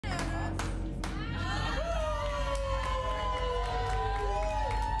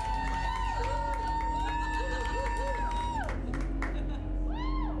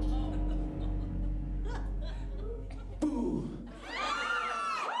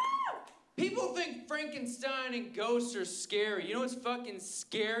People think Frankenstein and ghosts are scary. You know what's fucking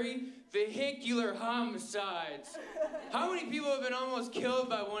scary? Vehicular homicides. How many people have been almost killed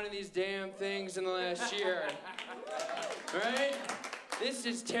by one of these damn things in the last year? Right? This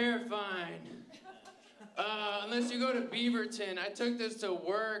is terrifying. Unless you go to Beaverton. I took this to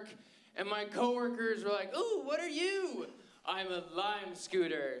work, and my coworkers were like, "Ooh, what are you?" "I'm a Lime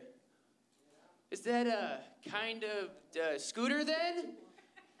scooter." "Is that a kind of scooter then?"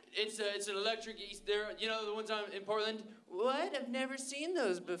 It's an electric, you know the ones in Portland? "What? I've never seen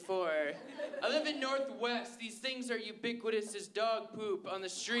those before." I live in Northwest. These things are ubiquitous as dog poop on the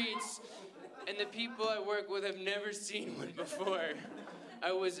streets, and the people I work with have never seen one before.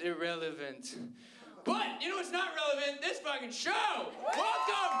 I was irrelevant. But, you know what's not relevant? This fucking show!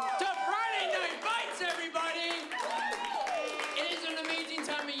 Welcome to Friday Night Fights, everybody! It is an amazing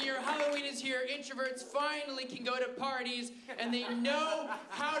time of year. Halloween is here. Introverts finally can go to parties, and they know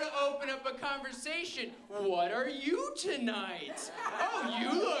how to open up a conversation. "What are you tonight?" "Oh, you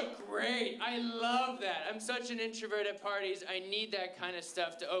look great." I love that. I'm such an introvert at parties. I need that kind of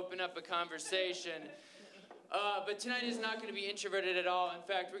stuff to open up a conversation. But tonight is not going to be introverted at all. In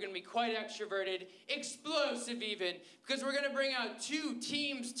fact, we're going to be quite extroverted, explosive even, because we're going to bring out two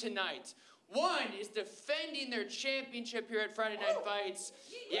teams tonight. One is defending their championship here at Friday Night Fights.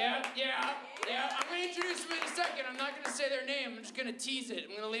 Yeah. I'm going to introduce them in a second. I'm not going to say their name. I'm just going to tease it.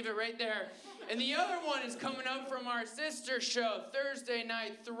 I'm going to leave it right there. And the other one is coming up from our sister show, Thursday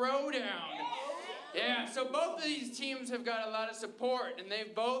Night Throwdown. Yeah, so both of these teams have got a lot of support, and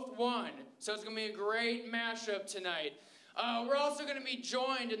they've both won. So it's going to be a great mashup tonight. We're also going to be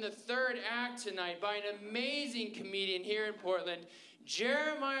joined in the third act tonight by an amazing comedian here in Portland.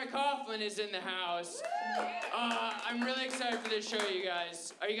 Jeremiah Coughlan is in the house. I'm really excited for this show, you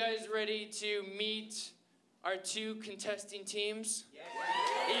guys. Are you guys ready to meet our two contesting teams?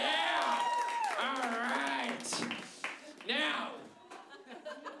 Yeah! All right. Now,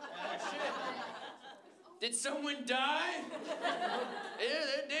 did someone die? Yeah,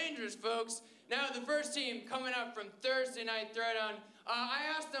 they're dangerous, folks. Now, the first team coming up from Thursday Night Throwdown, I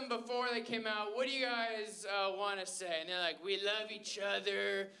asked them before they came out, what do you guys want to say? And they're like, "We love each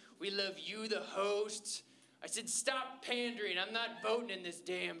other. We love you, the host." I said, "Stop pandering. I'm not voting in this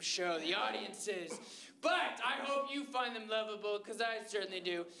damn show. The audience is. But I hope you find them lovable, because I certainly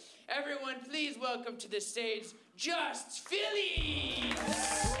do. Everyone, please welcome to the stage, Just Fillies!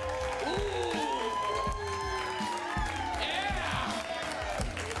 Ooh!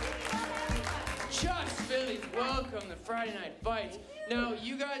 Fillies, welcome to Friday Night Fights. Now,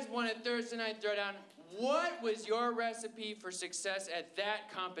 you guys won at Thursday Night Throwdown. What was your recipe for success at that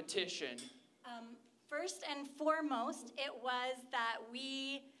competition? First and foremost, it was that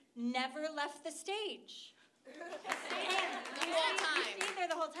we never left the stage. We stayed there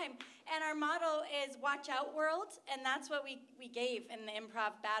the whole time. And our motto is "Watch out, world," and that's what we gave in the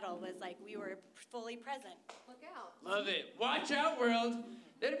improv battle, was like we were fully present. Look out. Love it. Watch out, world.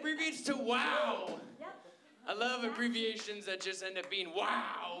 That abbreviates to WOW. Yep. I love abbreviations that just end up being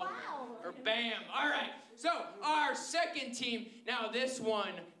WOW. Or BAM. All right. So our second team. Now this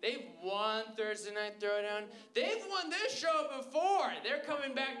one, they've won Thursday Night Throwdown. They've won this show before. They're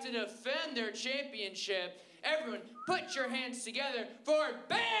coming back to defend their championship. Everyone, put your hands together for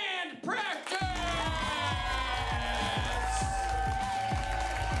Band Practice!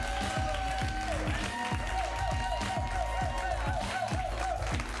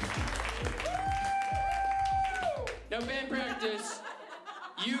 Now, Band Practice,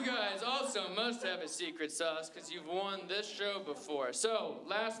 you guys also must have a secret sauce, because you've won this show before. So,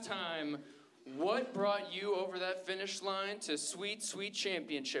 last time, what brought you over that finish line to sweet, sweet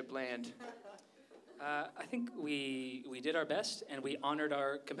championship land? I think we did our best, and we honored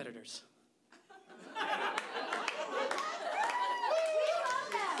our competitors.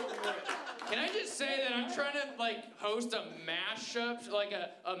 Can I just say that I'm trying to, like, host a mashup, like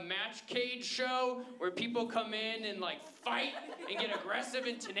a match cage show where people come in and, like, fight and get aggressive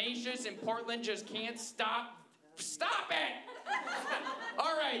and tenacious, and Portland just can't stop. Stop it!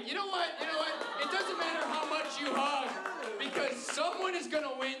 All right, you know what? It doesn't matter how much you hug, because someone is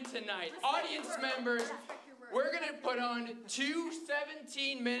gonna win tonight. Audience members, we're gonna put on two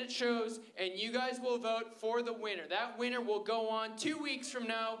 17-minute shows, and you guys will vote for the winner. That winner will go on 2 weeks from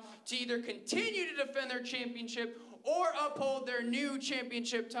now to either continue to defend their championship or uphold their new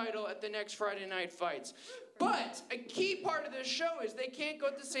championship title at the next Friday Night Fights. But a key part of this show is they can't go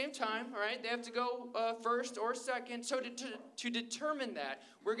at the same time, all right? They have to go first or second. So to determine that,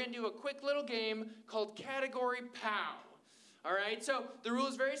 we're gonna do a quick little game called Category POW. All right, so the rule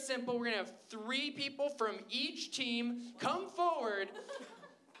is very simple. We're gonna have 3 people from each team come forward.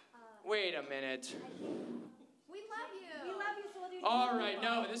 Wait, wait a minute. We love you. We love you, so we'll do All right,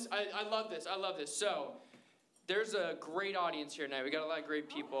 no, I love this. I love this. So, there's a great audience here tonight. We got a lot of great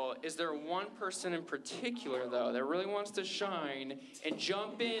people. Is there one person in particular, though, that really wants to shine and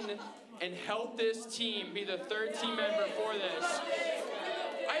jump in and help this team be the third team member for this?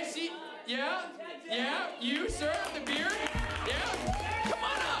 I see. Yeah? Yeah? You, sir, the beard? Yeah? Come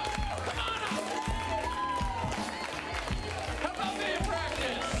on up. Come on up. How about band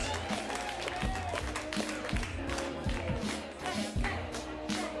practice?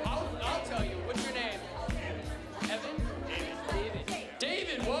 I'll tell you. What's your name? Evan?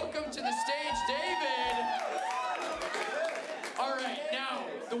 David, welcome to the stage, David. All right, now,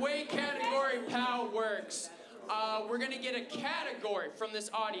 the way Category POW works, we're gonna get a category from this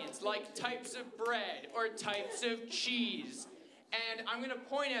audience, like types of bread or types of cheese. And I'm gonna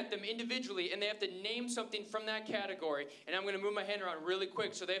point at them individually, and they have to name something from that category. And I'm gonna move my hand around really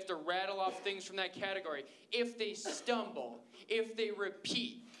quick, so they have to rattle off things from that category. If they stumble, if they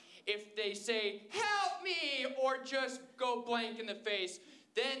repeat, if they say, help me, or just go blank in the face,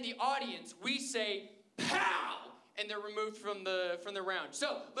 then the audience, we say, POW! And they're removed from the round.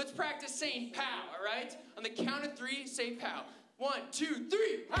 So let's practice saying POW, all right? On the count of 3, say POW. 1, 2,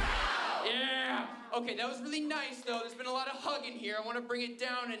 3, POW! Yeah! Okay, that was really nice, though. There's been a lot of hugging here. I want to bring it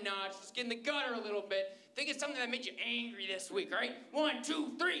down a notch. Just get in the gutter a little bit. Think of something that made you angry this week, all right? 1,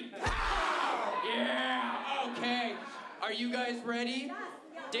 2, 3, POW! Yeah! Okay. Are you guys ready?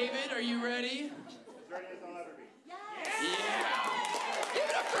 David, are you ready? As ready as I'll ever be. Yeah! Give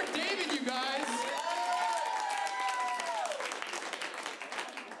it up for David, you guys!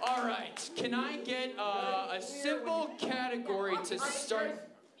 All right, can I get a simple category to start?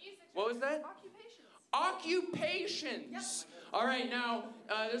 What was that? Occupations. All right, now,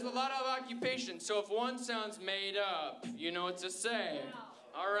 there's a lot of occupations, so if one sounds made up, you know what to say.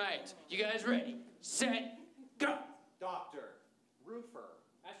 All right, you guys ready? Set, go. Doctor, roofer,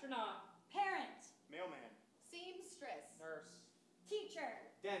 Astronaut. Parent, mailman, Seamstress. Nurse. teacher,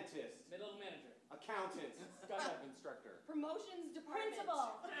 dentist, Middle manager. accountant, skydive instructor, Promotions department.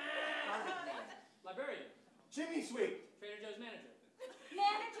 principal, Librarian. chimney sweep, Trader Joe's manager.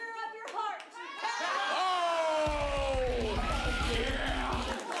 manager of your heart. Oh, yeah.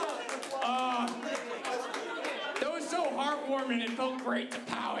 That was so heartwarming. It felt great to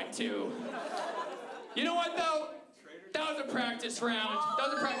pow it too. You know what though? That was a practice round. That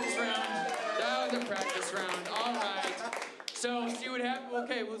was a practice round. That was a practice round. All right. So see what happens.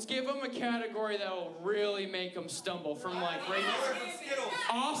 Okay, let's give them a category that will really make them stumble. From like right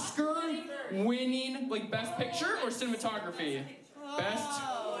Oscar-winning, like best picture or cinematography? Best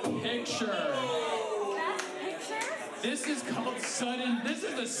picture. Best picture? This is called sudden. This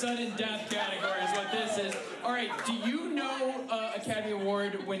is a sudden death category. Is what this is. All right. Do you know Academy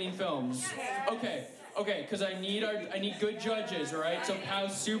Award-winning films? Okay. Okay, because I need good judges, all right? So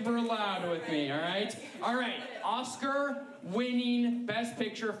pow's super loud with me, all right? All right, Oscar-winning Best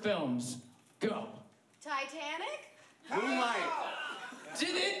Picture films. Go. Titanic. moonlight,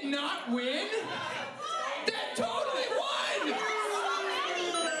 Did it not win? That totally won!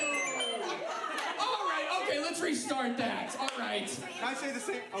 All right, okay, let's restart that. All right. Can I say the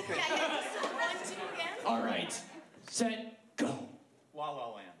same? Okay. Yeah. 1, 2 again. All right, set, go. La La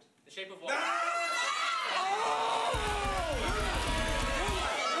Land. The Shape of Water.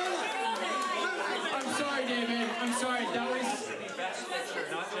 I'm sorry, David. I'm sorry. That was... Best picture,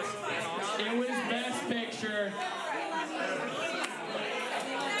 not just an Oscar. It was Best Picture.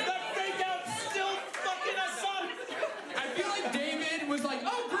 That fake out's still fucking us up! I feel like David was like,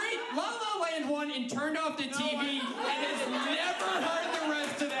 oh great, La La Land won and turned off the TV and has never heard the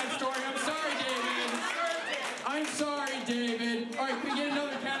rest of that story. I'm sorry, David. I'm sorry, David. All right, can we get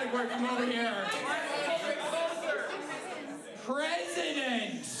another category from over here?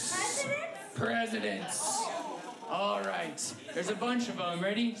 Presidents. Presidents. All right, there's a bunch of them.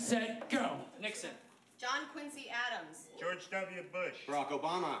 Ready, set, go. Nixon. John Quincy Adams. George W. Bush. Barack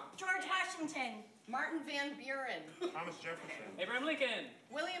Obama. George Washington, Martin Van Buren. Thomas Jefferson. Abraham Lincoln.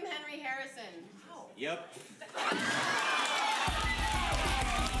 William Henry Harrison. Yep.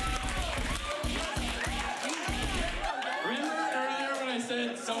 Remember earlier when I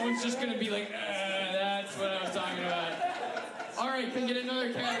said someone's just gonna be like, that's what I was talking about. All right, can we get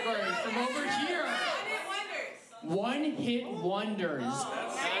another category from over here? One-hit wonders.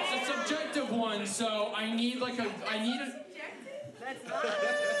 That's a subjective one, so I need a.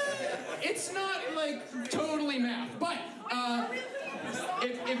 It's not like totally math, but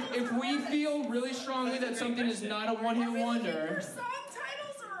if we feel really strongly that something is not a one-hit wonder. Song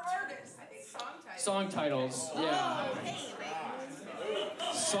titles or artists? I think song titles. Song titles, yeah.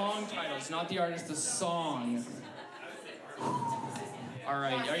 Song titles, not the artist, the song. All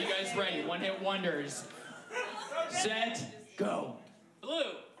right, are you guys ready? One-hit wonders. Set, go. Blue.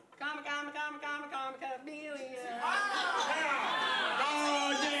 Comma, chameleon.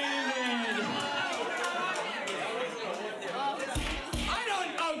 Oh, David!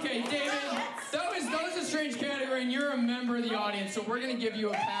 Okay, David, that was a strange category, and you're a member of the audience, so we're gonna give you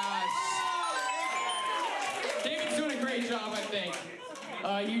a pass. David's doing a great job, I think.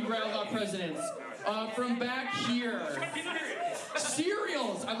 He rattled off presidents. From back here,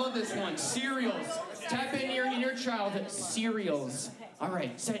 cereals. I love this one. Cereals. Tap into your inner child. Cereals. All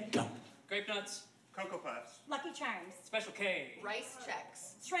right, set, go. Grape nuts. Cocoa Puffs. Lucky Charms. Special K. Rice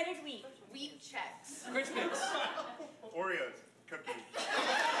checks. Shredded wheat. Wheat checks. Crisp Mix. Oreos. Cookies.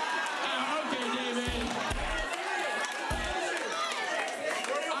 Okay, David.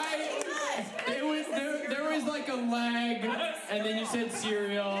 There was like a lag, and then you said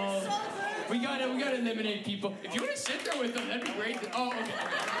cereal. We gotta eliminate people. If you want to sit there with them, that'd be great. Oh, okay.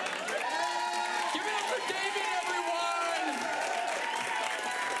 Give it up for David, everyone!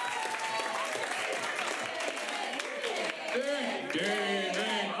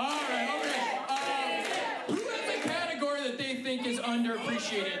 David. All right, okay. Who has a category that they think is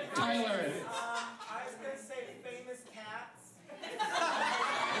underappreciated? Tyler. I was gonna say famous cats.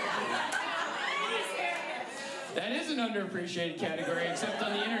 That is an underappreciated category, except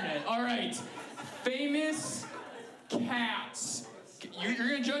on the internet. All right, famous cats. You're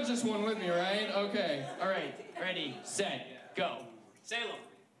gonna judge this one with me, right? Okay. All right. Ready, set, go. Salem.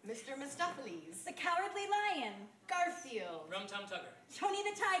 Mr. Mistopheles. The Cowardly Lion. Garfield. Rum Tum Tugger. Tony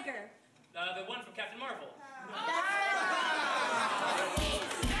the Tiger. The one from Captain Marvel.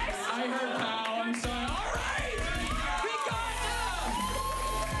 I heard Pal. I'm sorry. All right, we got them.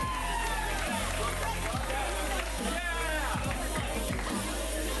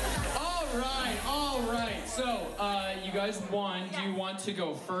 All right. So, you guys won. Do you want to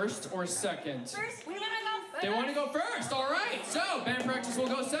go first or second? First, we want to go first. They want to go first. All right. So, band practice will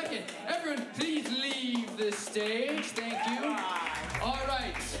go second. Everyone, please leave the stage. Thank you. All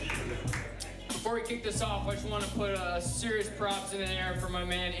right. Before we kick this off, I just want to put serious props in the air for my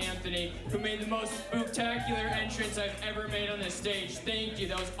man Anthony, who made the most spectacular entrance I've ever made on this stage. Thank you.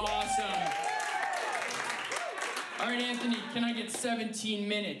 That was awesome. All right, Anthony, can I get 17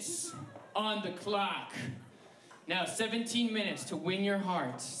 minutes on the clock? Now, 17 minutes to win your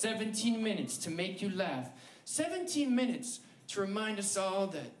heart, 17 minutes to make you laugh, 17 minutes to remind us all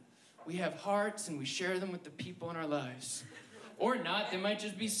that we have hearts and we share them with the people in our lives. Or not, they might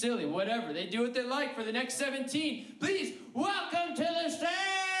just be silly, whatever. They do what they like for the next 17. Please, welcome to the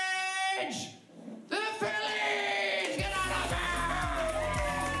stage, the Fillies! Get on up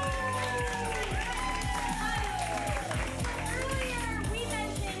Earlier, we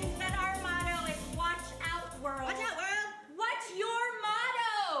mentioned that our motto is Watch Out World. Watch out, world. What's your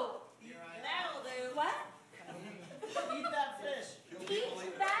motto? That'll do. What? Eat that fish.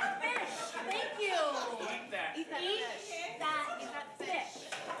 Eat that fish. Thank you. Eat that. Eat that Eat fish. that fish.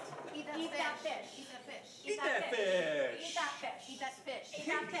 Eat that Eat that fish. fish. Eat that fish. Eat that fish. Eat that fish. Eat that fish. Eat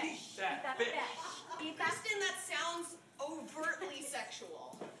that fish. Eat that fish. Eat that Kristen, that sounds overtly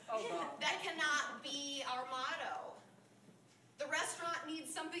sexual. Oh, That cannot be our motto. The restaurant needs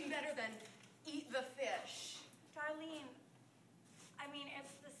something better than eat the fish. Darlene, I mean,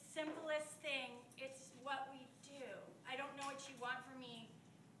 it's the simplest thing. It's what we do. I don't know what you want from me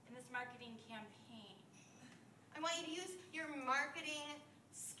in this marketing campaign. I want you to use your marketing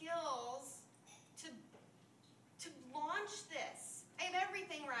skills to launch this. I have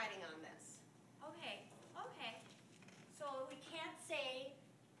everything riding on this. Okay. So we can't say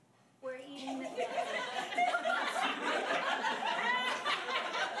we're eating the fish.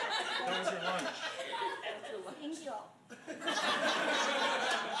 That was your lunch. Thank you.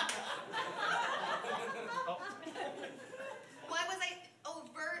 Why was I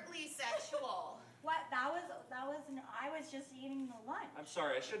overtly sexual? What? I was just eating the lunch. I'm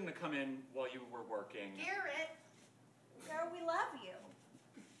sorry, I shouldn't have come in while you were working. Garrett, Girl, we love you.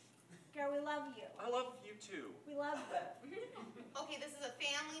 Girl, we love you. I love you too. We love you. okay, this is a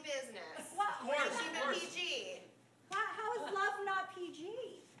family business. What? We're course, keep of it course. PG. How is love not PG?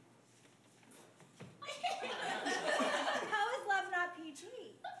 How is love not PG?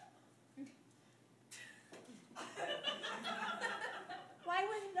 Why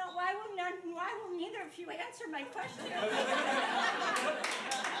will neither of you answer my question?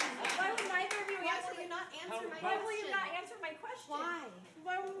 Why will neither of you Why answer will you not answer my Why question? will you not answer my question? Why?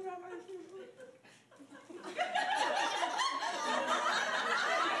 Why will you not answer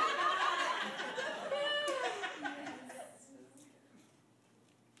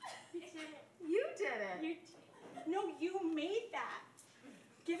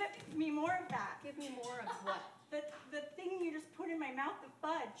me more of that. Give me more of what? The thing you just put in my mouth, the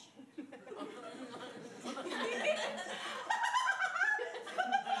fudge.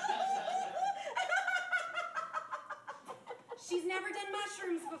 She's never done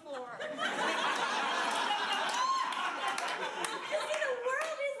mushrooms before. You see, the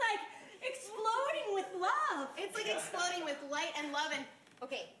world is like exploding with love. It's like exploding with light and love and...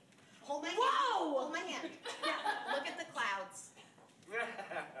 Okay, hold my hand. Whoa! Hold my hand. Yeah, look at the clouds.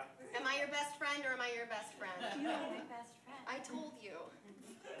 Am I your best friend or am I your best friend? You are my best friend. I told you.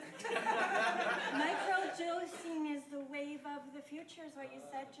 Microdosing is the wave of the future, is what you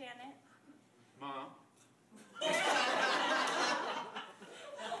said, Janet. Mom, What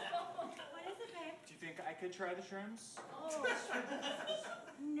is it, babe? do you think I could try the shrooms? Oh.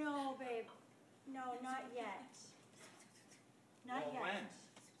 No, babe. No, not yet. Not Well, yet. when?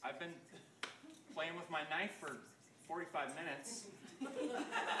 I've been playing with my knife for 45 minutes.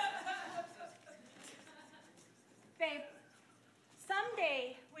 Babe,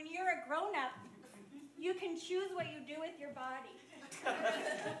 someday, when you're a grown-up, you can choose what you do with your body.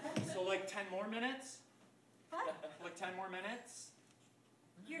 So like 10 more minutes? What? Like 10 more minutes?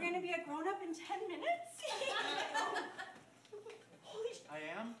 You're gonna be a grown-up in 10 minutes? Holy sh... I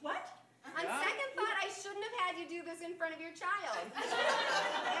am? What? On Yeah. second thought, I shouldn't have had you do this in front of your child.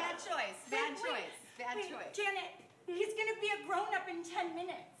 Bad choice. Bad Wait, choice. Bad Wait, choice. Janet, he's gonna be a grown-up in 10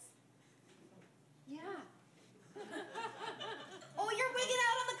 minutes. Yeah. Oh, you're wigging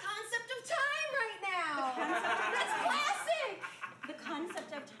out on the concept of time right now. That's classic. The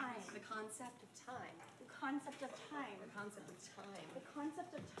concept of time. The concept of time. The concept of time. The concept of time. The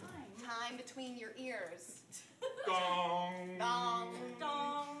concept of time. Time between your ears. Gong. Dong.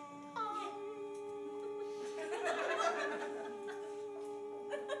 Dong.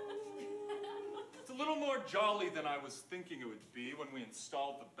 It's a little more jolly than I was thinking it would be when we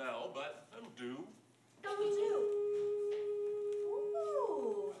installed the bell, but that'll do. Me too.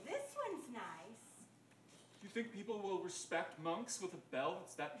 Ooh, this one's nice. Do you think people will respect monks with a bell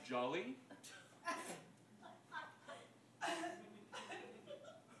that's that jolly?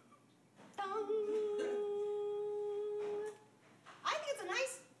 Dong. I think it's a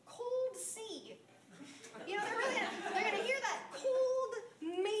nice cold C. You know, they're gonna hear that cold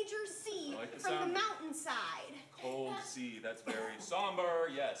major C I like the from sound. the mountainside. Cold sea, that's very somber,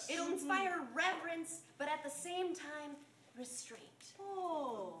 yes. It'll inspire reverence, but at the same time, restraint.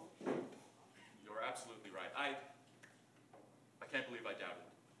 Oh. You're absolutely right. I can't believe I doubted.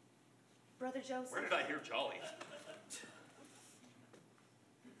 Brother Joseph. Where did I hear jolly?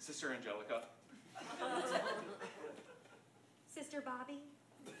 Sister Angelica. Sister Bobby.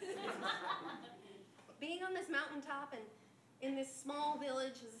 Being on this mountaintop and in this small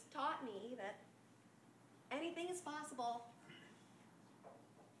village has taught me that anything is possible.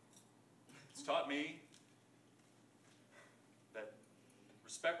 It's taught me that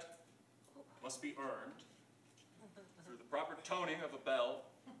respect must be earned through the proper toning of a bell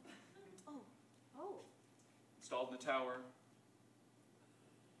Oh. installed in the tower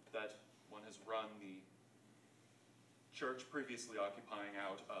that one has run the church previously occupying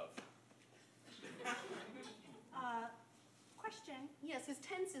out of. Question. Yes, his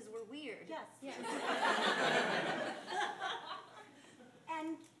tenses were weird. Yes. Yes.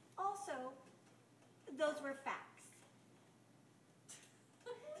 And also, those were facts.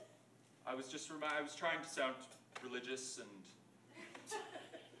 I was trying to sound religious and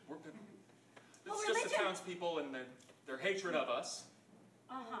we're, Well, it's just the religion- townspeople and their hatred of us.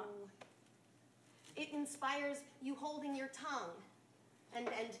 Uh-huh. It inspires you holding your tongue and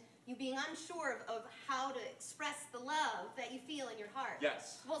you being unsure of how to express the love that you feel in your heart.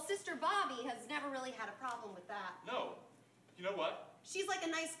 Yes. Well, Sister Bobby has never really had a problem with that. No. You know what? She's like a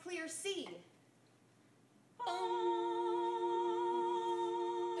nice clear sea.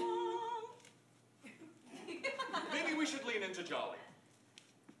 Maybe we should lean into jolly.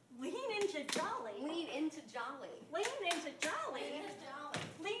 Lean into jolly. Lean into jolly. Lean into jolly.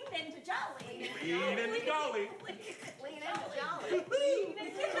 Lean into jolly. Lean into jolly. Lean into jolly. Lean into jolly. Lean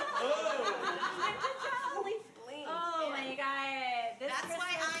into jolly. Lean into jolly. Lean Oh in. my God. This That's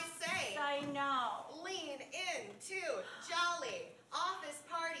why I Christmas- say I know. lean into jolly. Office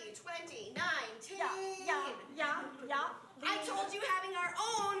party 2019. Yeah. I told you having our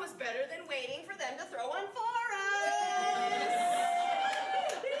own was better than waiting for them to throw one for us.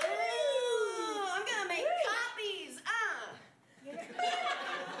 Ooh, I'm gonna make copies.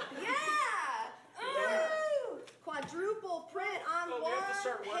 Yeah. Ooh. Quadruple print on Oh, one we have to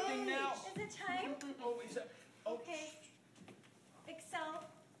start working page. now? Is it time? Oh, we said. Okay. Excel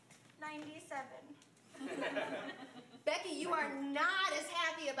 97. Becky, you are not as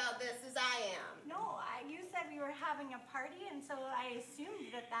happy about this as I am. No, you said we were having a party, and so I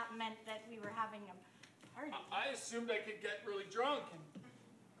assumed that that meant that we were having a party. I assumed I could get really drunk and...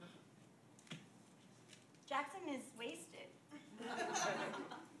 Jackson is wasted.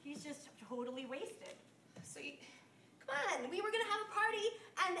 He's just totally wasted. So come on, we were gonna have a party,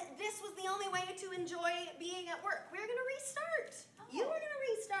 and this was the only way to enjoy being at work. We were gonna restart. Oh. You were gonna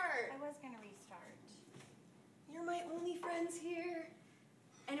restart. I was gonna restart. You're my only friends here.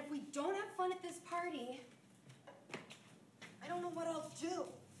 And if we don't have fun at this party, I don't know what I'll do.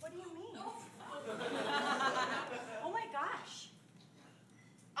 What do you mean? Oh my gosh.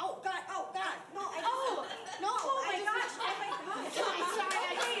 Oh, God, no, I just, no, Oh my I just, gosh, oh my gosh. I'm sorry, I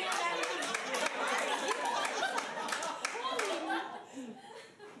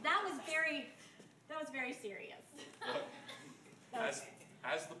That was very serious.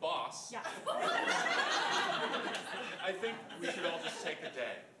 As the boss, Yeah. I think we should all just take a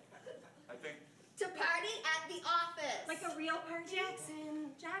day. I think... to party at the office. Like a real party?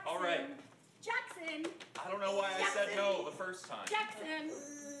 Jackson. Jackson. All right. Jackson. I don't know why I said no the first time. Jackson. You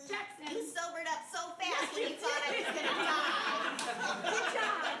Jackson. sobered up so fast when you thought I was gonna die. Good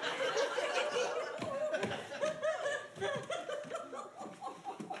job.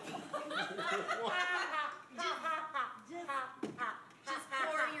 Just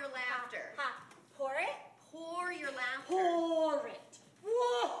pour your laughter. Pour it? Pour your laughter. Pour it.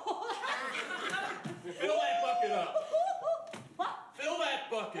 Whoa. Fill that bucket up. What? Fill that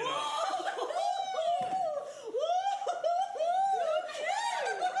bucket up.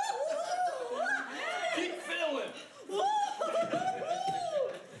 Keep filling.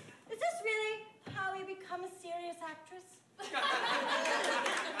 Is this really how we become a serious actress?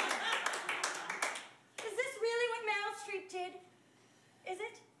 Is this really what Meryl Streep did? Is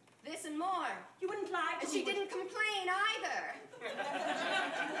it? This and more. You wouldn't lie to And me. she didn't complain either.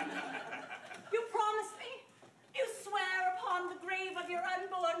 You promise me? You swear upon the grave of your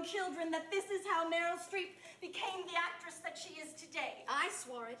unborn children that this is how Meryl Streep became the actress that she is today. I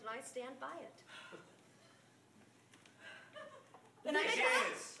swore it and I stand by it. Then I It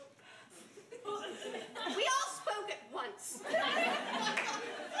is. We all spoke at once.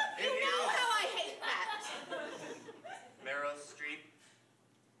 It You know is. how I hate that. Meryl Streep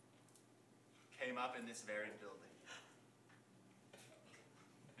came up in this very building.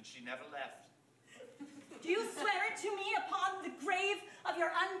 And she never left. Do you swear it to me upon the grave of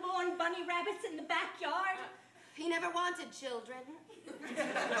your unborn bunny rabbits in the backyard? He never wanted children.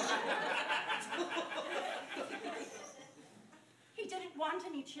 He didn't want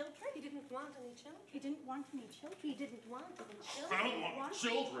any children? He didn't want any children. He didn't want any children? He didn't want any children. I don't want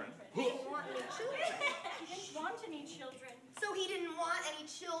children. He didn't want any children. He didn't want any children. So he didn't want any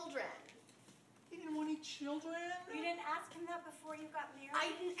children. You didn't want any children? You didn't ask him that before you got married? I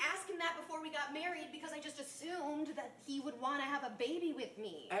didn't ask him that before we got married because I just assumed that he would want to have a baby with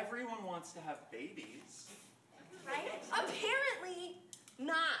me. Everyone wants to have babies. Right? Apparently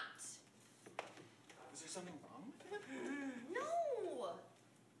not. Is there something wrong with him? No.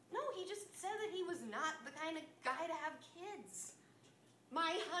 No, he just said that he was not the kind of guy to have kids.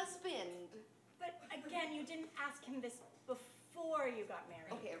 My husband. But again, you didn't ask him this before you got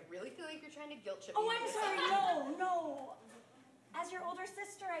married. Okay, I really feel like you're trying to guilt trip me. Oh, I'm into sorry. this. No. As your older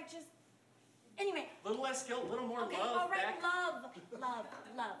sister, I just... Anyway. Little less guilt, little more Okay, love. all right. Beck. Love.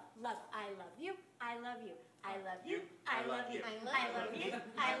 I love you. I love you. I love you. I love you. I love you.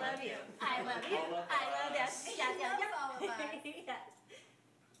 I love you. I love you. I love you. She Yes. loves all of us. Yes.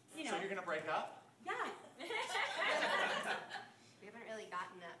 You So know. you're gonna break up? Yeah. We haven't really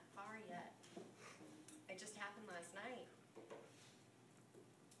gotten that far yet. It just happened last night.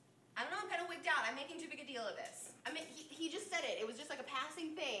 I don't know, I'm kind of wigged out. I'm making too big a deal of this. I mean, he just said it. It was just like a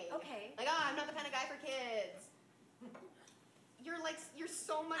passing thing. Okay. Like, I'm not the kind of guy for kids. You're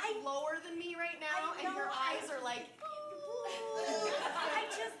so much lower than me right now, I and your know, eyes are like... I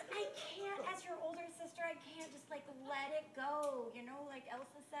can't, as your older sister, I can't just like let it go. You know, like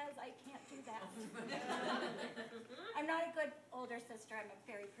Elsa says, I can't do that. I'm not a good older sister. I'm a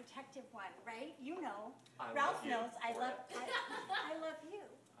very protective one, right? You know. I Ralph love you. knows. I love you. I love you.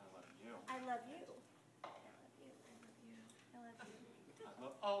 I love you. I love you. I love you. I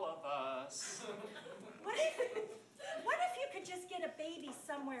love all of us. What if you could just get a baby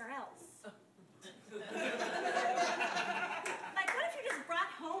somewhere else? Like, what if you just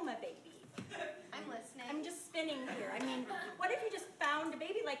brought home a baby? I'm listening. I'm just spinning here. I mean, what if you just found a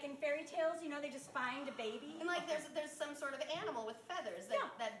baby, like in fairy tales, you know, they just find a baby? And like there's some sort of animal with feathers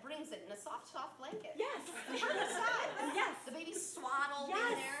that brings it in a soft blanket. Yes. Inside. Yes. The baby's swaddled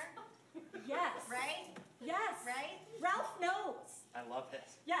Yes. in there, Yes. right? love it.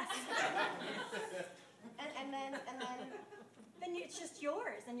 Yes. And then Then it's just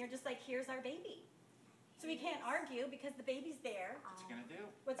yours, and you're just like, here's our baby. So we can't argue because the baby's there. What's he gonna do?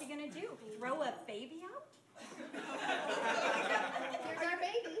 What's he gonna do? Throw a baby out? here's our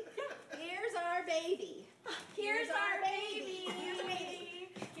baby. Here's our baby. Here's our baby.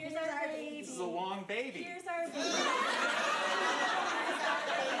 Here's our baby. This is a long baby. Here's our baby.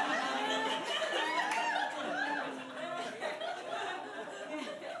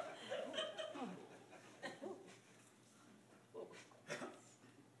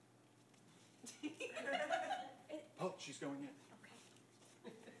 Oh, she's going in. Okay.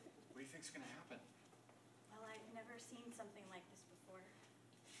 What do you think's gonna happen? Well, I've never seen something like this before.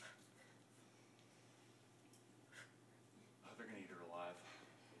 Oh, they're gonna eat her alive.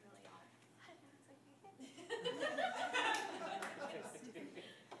 You really are.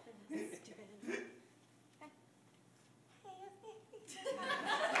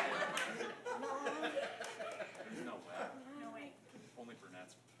 No way. No way. Only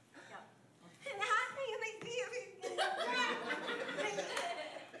brunettes. Yeah.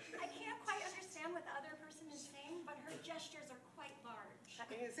 I can't quite understand what the other person is saying, but her gestures are quite large.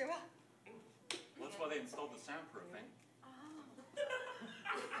 Well, that's why they installed the soundproofing.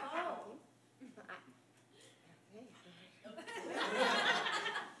 Oh.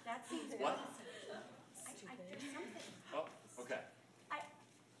 That seems What? there's something. Oh, okay. I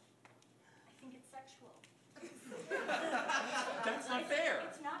think it's sexual. That's not fair.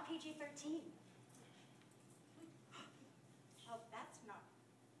 It's not PG-13. Oh, that's not.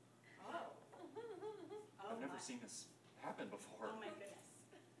 Oh. I've never seen this happen before. Oh my goodness.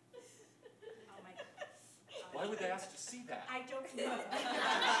 Oh my goodness. Why would they ask to see that? I don't know.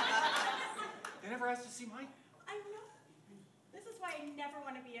 They never asked to see mine. I know. This is why I never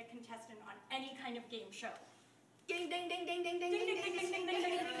want to be a contestant on any kind of game show. Ding ding ding ding ding Ding, ding ding, ding, ding, ding, ding,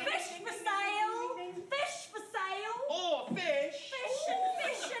 ding. Fish for sale! Fish for sale! Oh, a fish! Fish and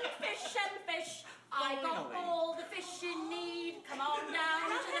fish and fish and fish. I got Finally. all the fish you need. Come on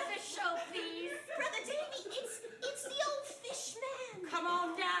down to the fish show, please. Brother Davy, it's the old fish man. Come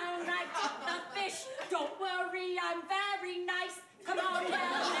on down, I got the fish. Don't worry, I'm very nice. Come on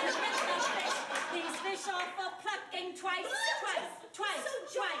down and get the fish. These fish are for plucking twice.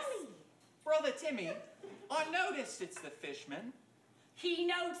 Brother Timmy, I noticed it's the fishman. He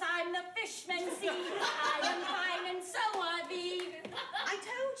knows I'm the fishman, see. I am fine and so are thee. I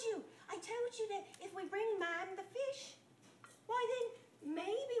told you that if we bring Mom the fish, why then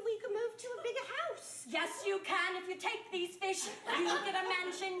maybe we could move to a bigger house. Yes, you can if you take these fish. You get a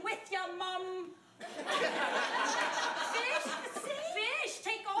mansion with your mum. Fish,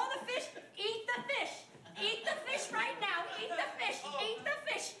 take all the fish. Eat the fish. Eat the fish right now. Eat the fish. Eat the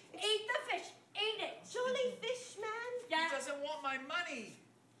fish. Eat the fish. Eat it. Jolly fish man. Yeah. He doesn't want my money.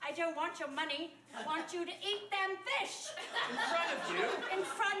 I don't want your money. I want you to eat them fish. In front of you. In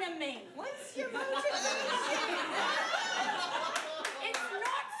front of me. What's your motivation? It's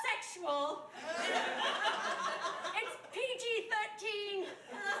not sexual. It's PG-13.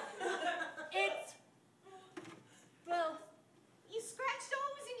 It's, well, You scratched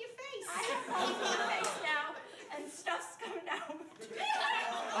holes in your face. I have holes in my face now, and stuff's coming out.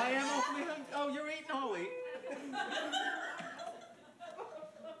 I am awfully hungry. Oh, you're eating Ollie.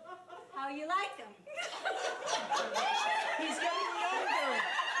 How you like them? He's getting younger.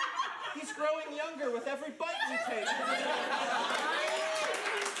 He's growing younger with every bite we take.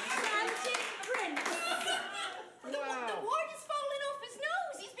 Enchanted prince. The water's falling off his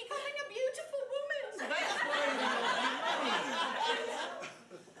nose. He's becoming a beautiful woman. That's why he wants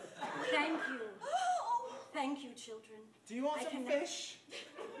Thank you. Thank you, children. Do you want I some can- fish?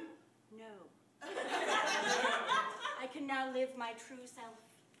 No. I can now live my true self.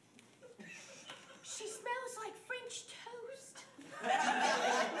 She smells like French toast.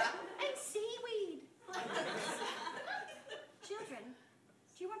 And seaweed. Children,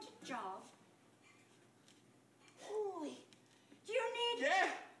 do you want a job? Oi. Do you need Yeah.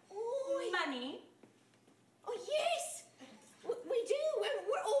 Oi. money? Oh, yes. We do.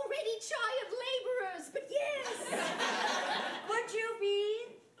 We're already child laborers, but yes. Would you be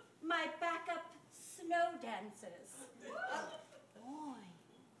my backup snow dancers? Boy.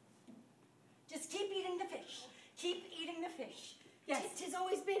 Just keep eating the fish. Keep eating the fish. Yes. Tis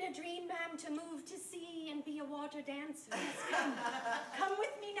always been a dream, ma'am, to move to sea and be a water dancer. Come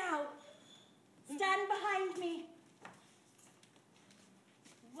with me now. Stand behind me.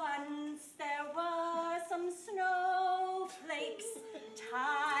 Once there were some snowflakes,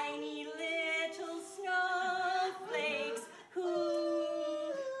 tiny little snowflakes,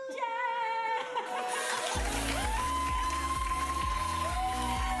 who danced.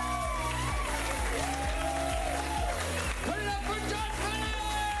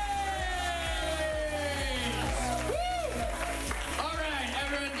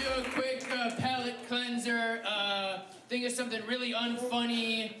 cleanser. Think of something really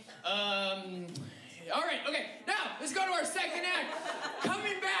unfunny. All right, okay. Now, let's go to our second act.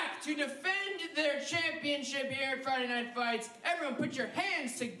 Coming back to defend their championship here at Friday Night Fights. Everyone put your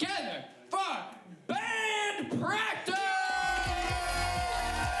hands together for band practice!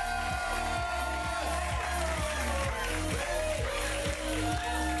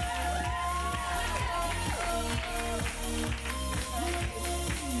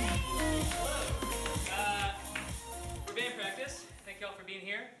 For band practice, thank y'all for being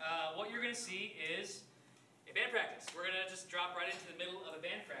here. What you're gonna see is a band practice. We're gonna just drop right into the middle of a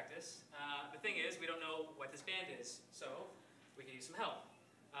band practice. The thing is, we don't know what this band is, so we can use some help.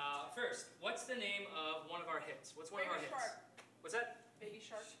 First, what's the name of one of our hits? What's one of our hits? Shark. What's that? Baby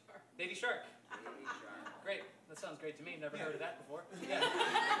Shark. Baby Shark. Great. That sounds great to me. Never heard of that before. Yeah.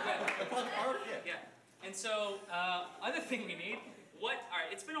 Yeah. And so, other thing we need, all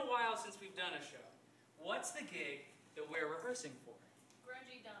right, it's been a while since we've done a show. What's the gig that we're rehearsing for?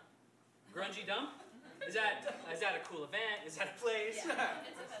 Grungy Dump. Grungy Dump? Is that a cool event? Is that a place? Yeah,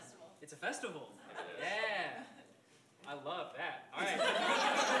 it's a festival. It's a festival. Yeah. I love that. All right.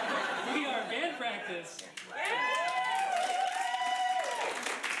 We are band practice.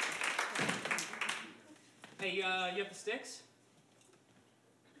 Hey, you have the sticks?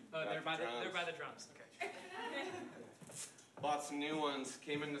 Oh, they're by the drums. Okay. Bought some new ones.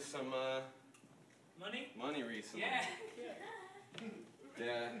 Came into some Money recently.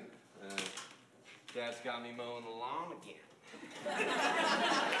 Yeah. Dad's got me mowing the lawn again.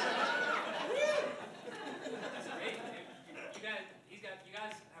 That's great.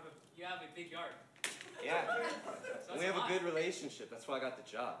 You have a big yard. Yeah. So We have a good relationship. That's why I got the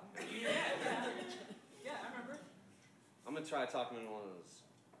job. Yeah, I remember. I'm gonna try talking to one of those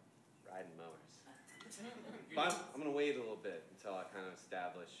riding mowers. But I'm gonna wait a little bit until I kind of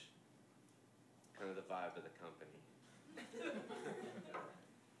establish kind of the vibe of the company.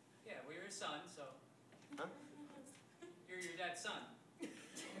 Yeah, well, you're his son, so. Huh? You're your dad's son. He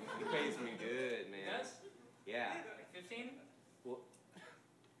pays me good, man. He does? Yeah. Like 15? Well,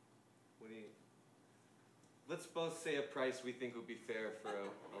 what do you? Let's both say a price we think would be fair for a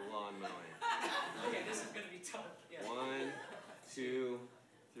lawn mowing. Okay, this is gonna be tough. Yeah. 1, 2,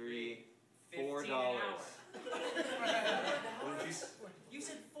 3, $4. $15 an hour. What did you? You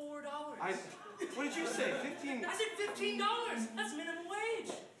said $4. What did you say? 15? I said $15. That's minimum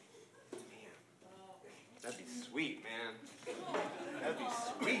wage. That'd be sweet, man. That'd be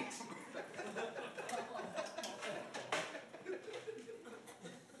sweet.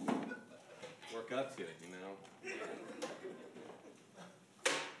 Work up to it, you know.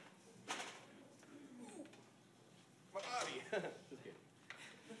 My body. Just kidding.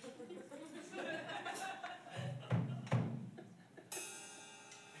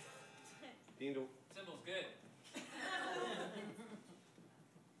 Dean, Symbol's good.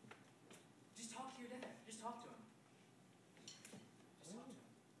 Just talk to your dad. Just talk to him. Just talk to him.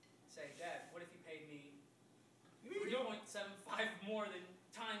 Say, Dad, what if you paid me 3.75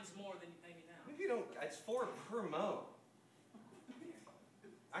 times more than you pay me now? maybe you don't. It's $4 per mow.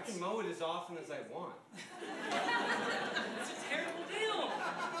 I can mow it as often as I want. It's a terrible deal.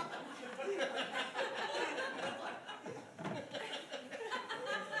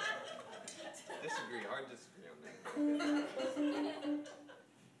 Disagree. Hard disagree on that.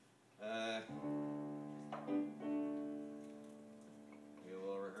 We have a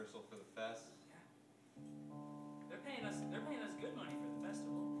little rehearsal for the fest. They're paying us good money for the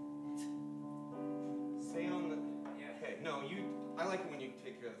festival. Say on the. Yeah. Okay. No, you. I like it when you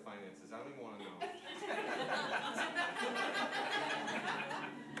take care of the finances. I don't even want to know.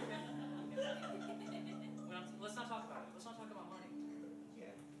 Well, let's not talk about it. Let's not talk about money.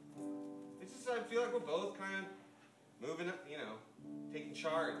 Yeah. It's just I feel like we're both kind of moving up. You know, taking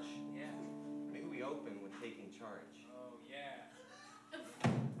charge. Yeah. Maybe we open with taking charge. Oh, yeah.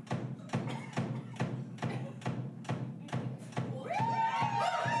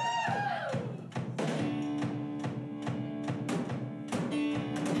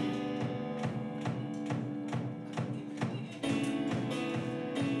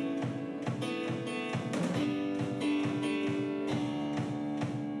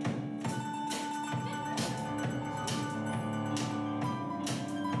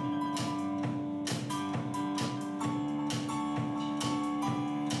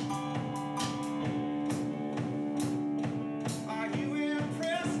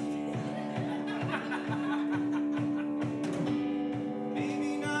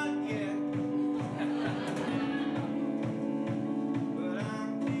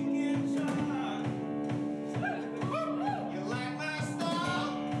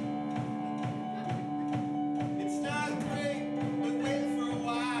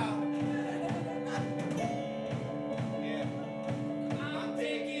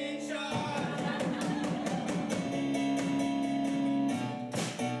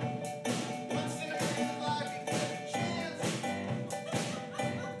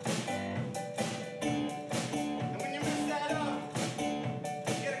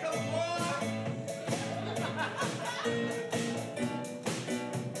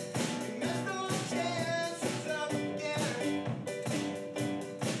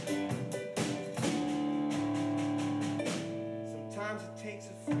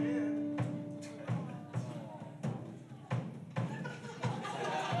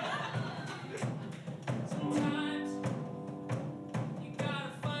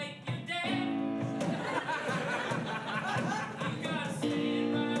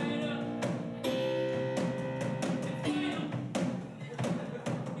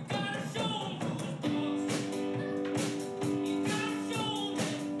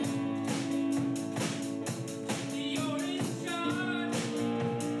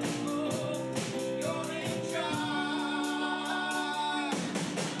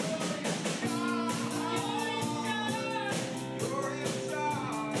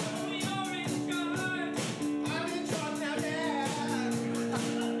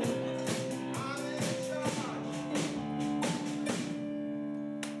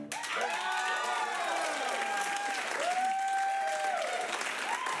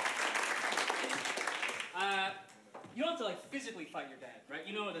 physically fight your dad, right?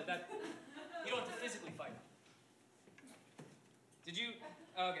 You know that you don't have to physically fight him. Did you?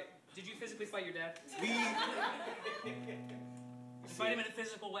 Okay. Did you physically fight your dad? You Fight him in a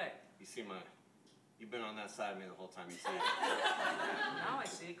physical way. You see you've been on that side of me the whole time. You see it. Now I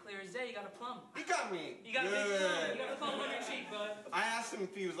see it clear as day. You got a plum. He got me. You got a big plum. You got a plum on your cheek, bud. I asked him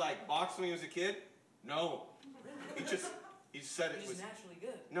if he was like boxed when he was a kid. No. He said it was naturally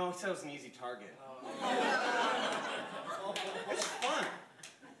good. No, he said it was an easy target. Oh. It's fun.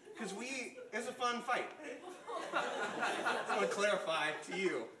 Because it's a fun fight. I want to clarify to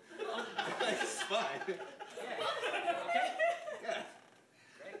you. It's fun. Yeah. Okay. Yeah.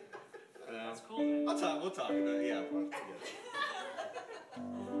 Great. That's cool, man. We'll talk about it. Yeah.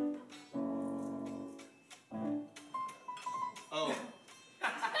 Oh.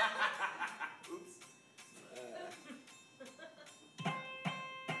 Oops. Thanks,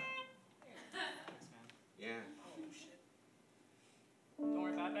 man. Yeah. Oh, shit. Don't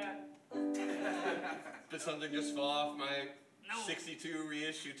worry about that. Did something just fall off my No. 62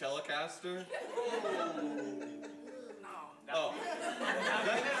 reissue Telecaster? No. Oh.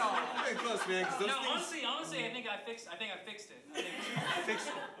 Very close, man. 'Cause those No, things... honestly, I think I fixed it. I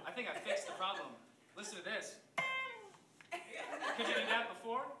think I fixed the problem. Listen to this. Could you do that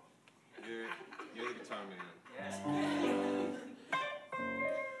before? You're the guitar man. Yes.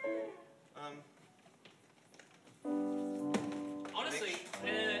 Honestly,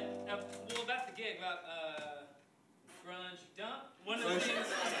 well, about the gig, about grunge dump. One of the things.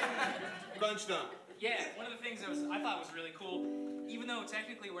 Grunge dump. Yeah, one of the things I thought was really cool. Even though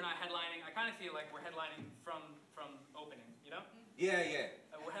technically we're not headlining, I kind of feel like we're headlining from opening. You know? Yeah, yeah.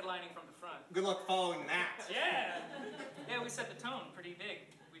 We're headlining from the front. Good luck following that. Yeah. Yeah, we set the tone pretty big.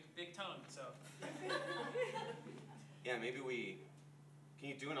 Big tone, so. Yeah, maybe can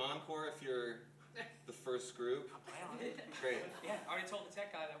you do an encore if you're the first group? Great. Yeah, I already told the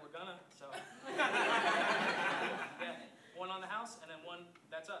tech guy that we're gonna, so. Yeah, one on the house and then one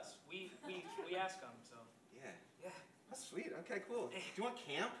that's us. We ask them, so. Yeah. Yeah. That's sweet. Okay, cool. Do you want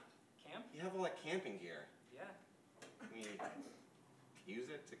camp? Camp? You have all that camping gear. Yeah. Can we use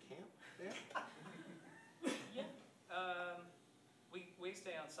it to camp there? Yeah. We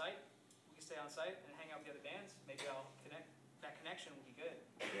stay on site. We can stay on site and hang out with the other bands. Maybe I'll connect. That connection will be good.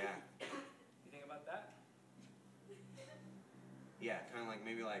 Yeah. You think about that? Yeah, kind of like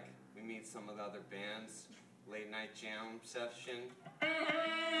maybe like we meet some of the other bands, late night jam session. Little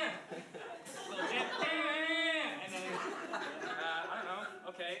jam. And then, I don't know.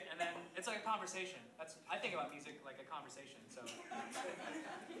 Okay, and then it's like a conversation. I think about music like a conversation. So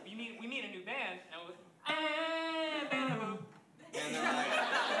we meet a new band and And they're like,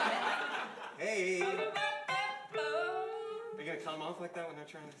 hey. Are you gonna cut them off like that when they're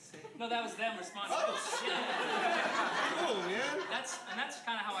trying to sing? No, that was them responding. Oh, shit. Cool, man. That's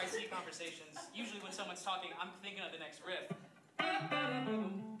kind of how I see conversations. Usually when someone's talking, I'm thinking of the next riff. Yeah.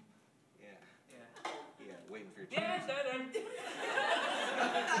 Yeah. Yeah, waiting for your turn.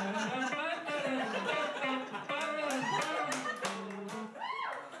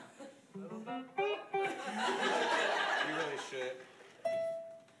 You really should.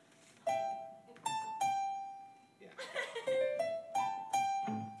 Yeah.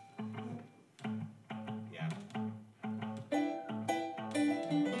 Yeah.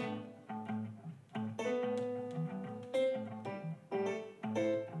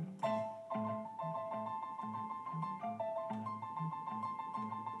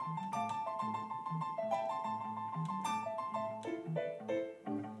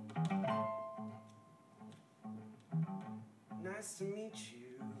 Nice to meet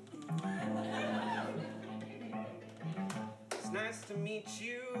you. It's nice to meet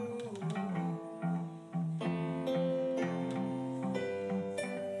you.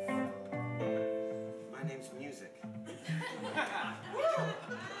 My name's Music.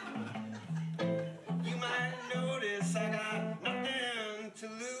 You might notice I got nothing to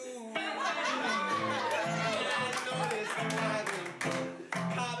lose. You might notice I'm driving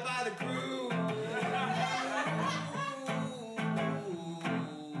caught by the groove.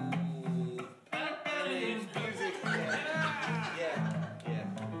 My name's Music. Yeah, yeah.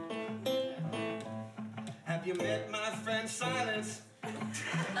 Have you met my friend Silence?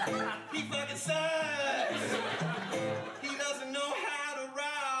 He fucking sucks. He doesn't know how to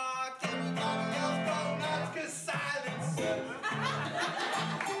rock. Everybody else go nuts 'cause Silence sucks.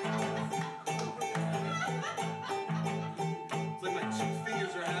 It's like my two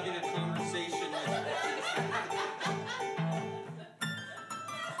fingers are having a conversation with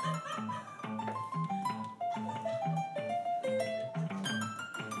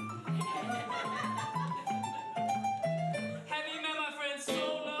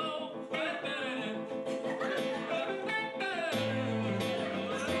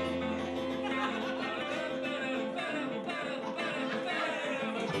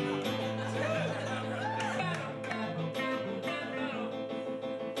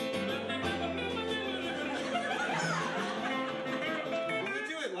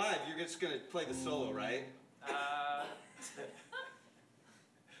just gonna play the solo, right?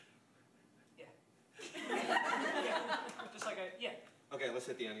 Yeah. Just like yeah. Okay, let's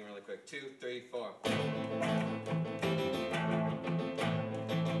hit the ending really quick. 2, 3, 4.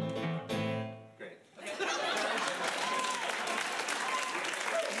 Great. Okay.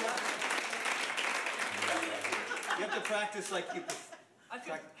 You have to practice like you.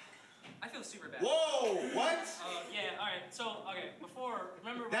 I feel super bad. Whoa! What? Yeah. All right. So before,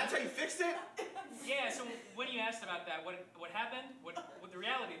 remember? That's how you fixed it? Yeah. So when you asked about that, what happened? What the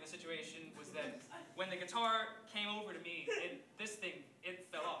reality of the situation was that when the guitar came over to me, this thing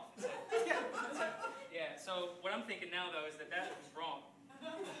fell off. Yeah. So what I'm thinking now though is that was wrong.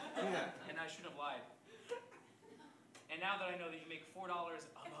 Yeah. And I shouldn't have lied. And now that I know that you make $4 a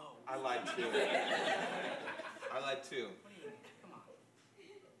mow. I lied too. I lied too. What do you mean? Come on.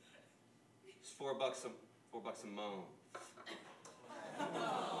 It's $4 a mow.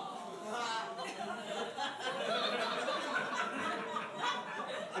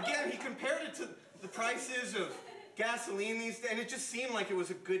 Again, he compared it to the prices of gasoline these days, and it just seemed like it was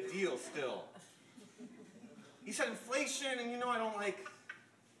a good deal still. He said inflation, and you know I don't like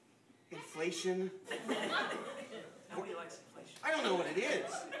inflation. Nobody likes inflation. I don't know what it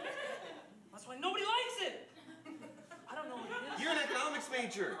is. That's why nobody likes it. I don't know what it is. You're an economics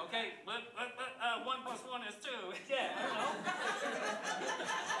major. Okay, but 1 + 1 is 2. Yeah, I don't know.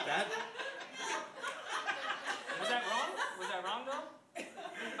 That? Was that wrong? Was that wrong though?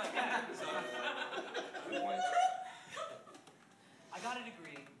 But yeah, so Good point. I got a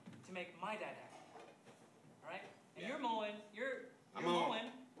degree to make my dad happy. All right? And you're mowing. You're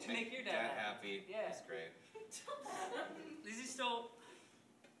mowing to make your dad happy. Yeah. That's great. Does he still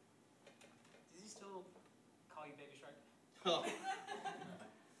call you Baby Shark? Oh.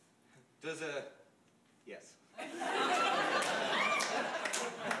 Yes.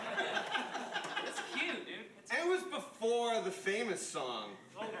 It's cute, dude. And it was before the famous song,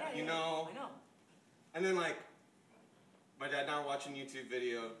 Oh, yeah, you know? I know. And then like, my dad and I were watching YouTube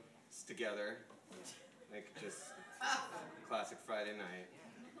videos together. Like just classic Friday night,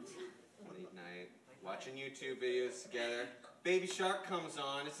 late night, watching YouTube videos together. Baby Shark comes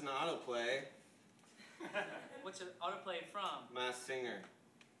on, it's an autoplay. What's an autoplay from? Masked Singer,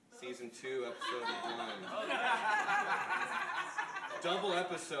 season 2, episode 1. Oh, Double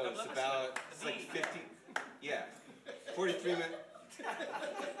episodes, Double about, it's like 50, yeah, 43 minutes.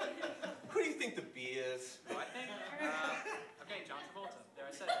 Who do you think the B is? I think, okay, John Travolta. There,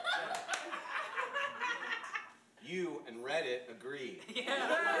 I said it. You and Reddit agree. Yeah.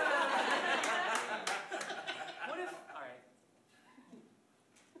 What if, all right.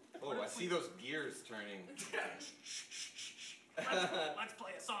 Oh, I see those gears turning. Let's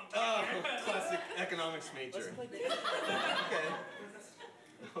play a song Oh, together. classic economics major. Okay.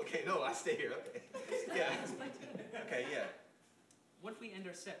 Okay, no, I stay here, okay. Yeah. Okay, yeah. What if we end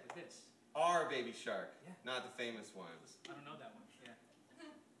our set with this? Our Baby Shark, Yeah. not the famous ones. I don't know that one. Yeah.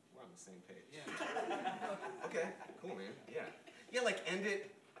 We're on the same page. Yeah. Okay, cool, man. Yeah. Yeah, like end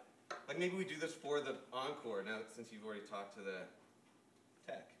it, like maybe we do this for the encore now since you've already talked to the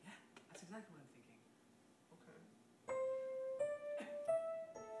tech. Yeah, that's exactly what I'm thinking. Okay.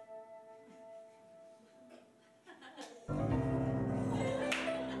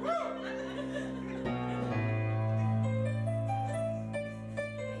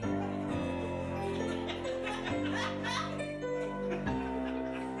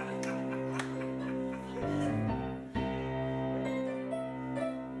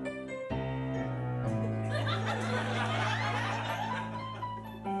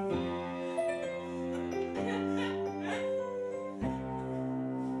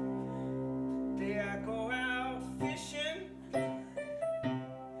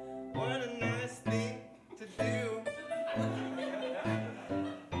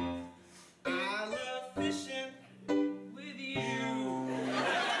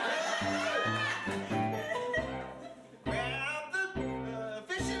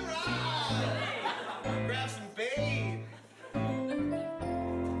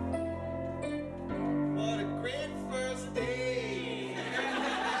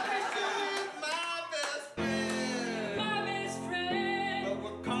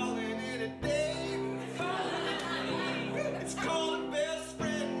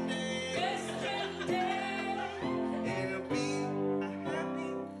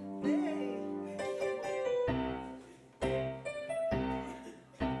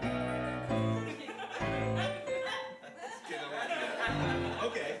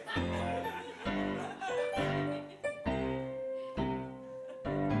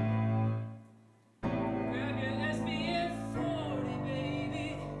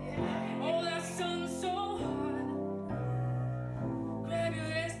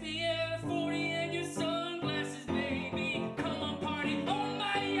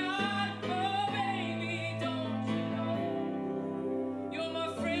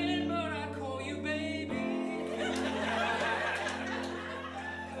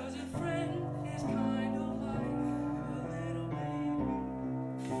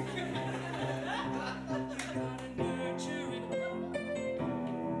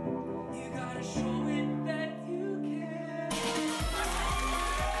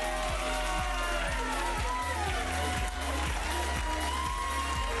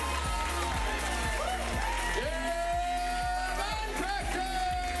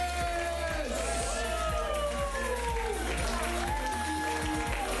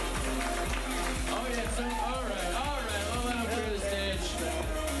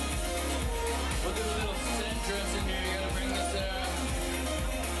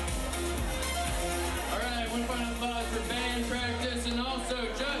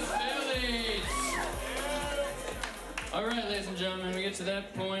 gentlemen, we get to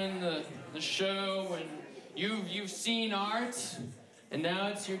that point in the show when you've seen art, and now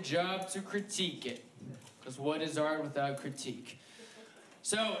it's your job to critique it. Because what is art without critique?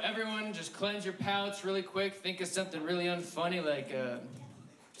 So everyone, just cleanse your palates really quick. Think of something really unfunny, like a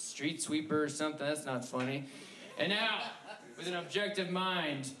street sweeper or something. That's not funny. And now, with an objective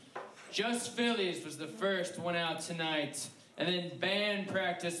mind, Just Fillies was the first one out tonight, and then band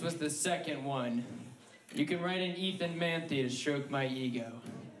practice was the second one. You can write in Ethan Manthe to stroke my ego.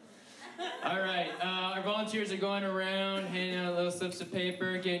 All right, our volunteers are going around, handing out little slips of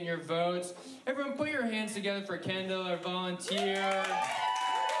paper, getting your votes. Everyone put your hands together for Kendall, our volunteer.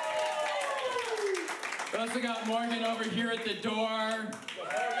 We also got Morgan over here at the door.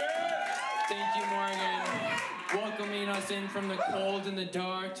 Thank you, Morgan. Welcoming us in from the cold and the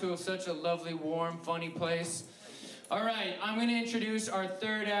dark to such a lovely, warm, funny place. All right, I'm going to introduce our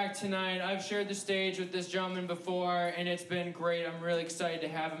third act tonight. I've shared the stage with this gentleman before, and it's been great. I'm really excited to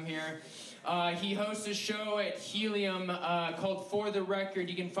have him here. He hosts a show at Helium called For the Record.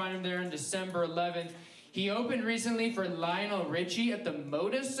 You can find him there on December 11th. He opened recently for Lionel Richie at the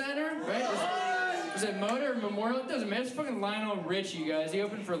Moda Center, right? Was it Moda or Memorial? It doesn't matter. It's fucking Lionel Richie, you guys. He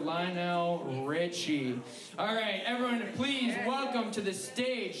opened for Lionel Richie. All right, everyone, please welcome to the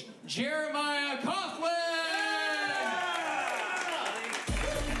stage, Jeremiah Coughlan!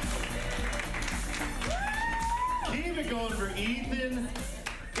 Keep it going for Ethan.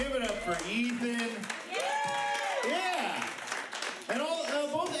 Give it up for Ethan. Yeah. And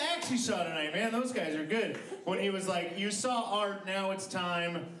both acts you saw tonight, man, those guys are good. When he was like, you saw art, now it's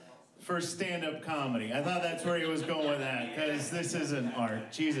time for stand-up comedy. I thought that's where he was going with that, because this isn't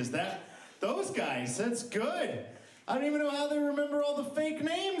art. Jesus, those guys, that's good. I don't even know how they remember all the fake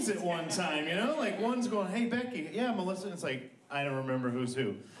names at one time, you know? Like, one's going, hey, Becky, yeah, Melissa. It's like, I don't remember who's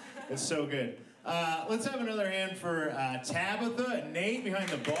who. It's so good. Let's have another hand for Tabitha and Nate behind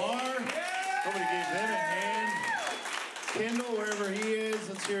the bar. Somebody give them a hand. Kendall, wherever he is.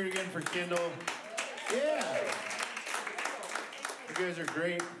 Let's hear it again for Kendall. Yeah. You guys are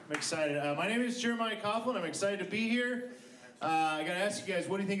great. I'm excited. My name is Jeremiah Coughlan. I'm excited to be here. I gotta ask you guys,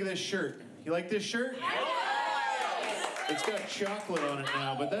 what do you think of this shirt? You like this shirt? It's got chocolate on it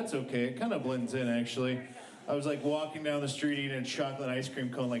now, but that's okay. It kind of blends in, actually. I was like walking down the street eating a chocolate ice cream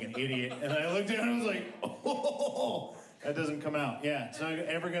cone like an idiot, and I looked down and I was like, oh, that doesn't come out. Yeah, it's not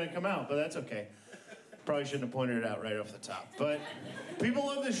ever gonna come out, but that's okay. Probably shouldn't have pointed it out right off the top. But people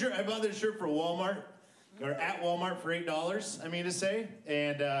love this shirt. I bought this shirt for Walmart, or at Walmart for $8, I mean to say,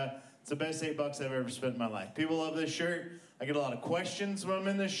 and it's the best $8 I've ever spent in my life. People love this shirt. I get a lot of questions when I'm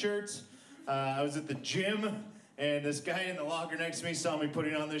in this shirt. I was at the gym, and this guy in the locker next to me saw me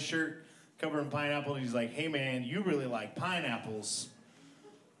putting on this shirt, covered in pineapple, and he's like, hey man, you really like pineapples.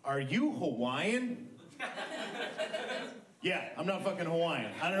 Are you Hawaiian? Yeah, I'm not fucking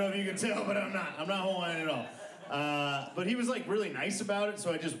Hawaiian. I don't know if you can tell, but I'm not. I'm not Hawaiian at all. But he was like really nice about it,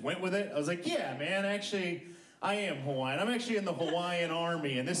 so I just went with it. I was like, yeah, man, actually, I am Hawaiian. I'm actually in the Hawaiian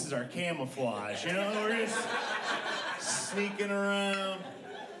Army, and this is our camouflage. You know, we're just sneaking around.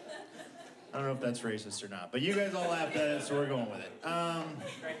 I don't know if that's racist or not, but you guys all laughed at it, so we're going with it.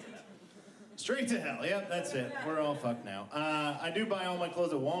 Straight to hell, yep, that's it. We're all fucked now. I do buy all my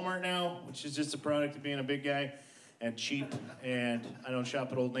clothes at Walmart now, which is just a product of being a big guy and cheap, and I don't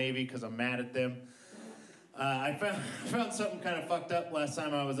shop at Old Navy because I'm mad at them. I found something kind of fucked up last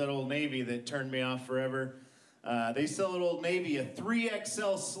time I was at Old Navy that turned me off forever. They sell at Old Navy a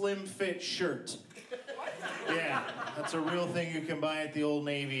 3XL slim fit shirt. Yeah, that's a real thing you can buy at the Old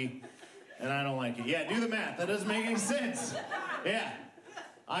Navy, and I don't like it. Yeah, do the math, that doesn't make any sense. Yeah.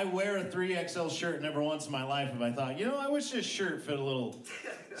 I wear a 3XL shirt never once in my life if I thought, you know, I wish this shirt fit a little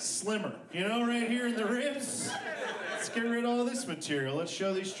slimmer. You know, right here in the ribs. Let's get rid of all this material. Let's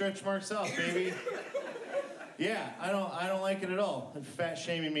show these stretch marks off, baby. Yeah, I don't like it at all. They're fat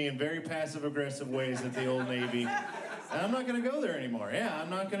shaming me in very passive aggressive ways at the Old Navy. And I'm not gonna go there anymore. Yeah, I'm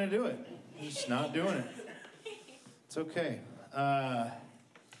not gonna do it. I'm just not doing it. It's okay.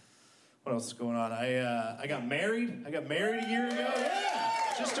 What else is going on? I got married. I got married a year ago. Yeah.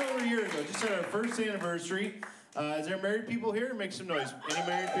 Just over a year ago, just had our first anniversary. Is there married people here? Make some noise. Any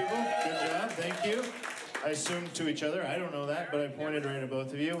married people? Good job, thank you. I assume to each other. I don't know that, but I pointed right at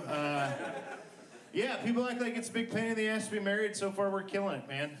both of you. Yeah, people act like it's a big pain in the ass to be married. So far, we're killing it,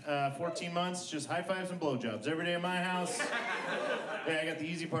 man. 14 months, just high fives and blowjobs every day in my house. Yeah, I got the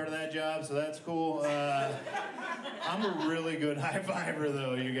easy part of that job, so that's cool. I'm a really good high fiver,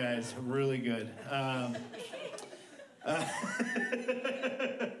 though, you guys. Really good.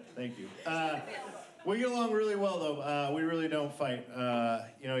 Thank you. We get along really well, though. We really don't fight.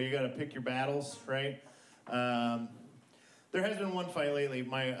 You know, you got to pick your battles, right? There has been one fight lately.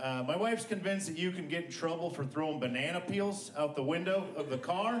 My wife's convinced that you can get in trouble for throwing banana peels out the window of the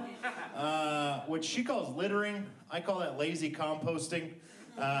car, which she calls littering. I call that lazy composting.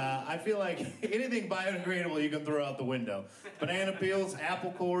 I feel like anything biodegradable you can throw out the window. Banana peels,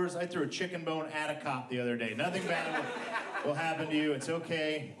 apple cores. I threw a chicken bone at a cop the other day. Nothing bad will happen to you. It's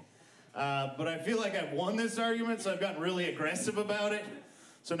okay. But I feel like I've won this argument, so I've gotten really aggressive about it.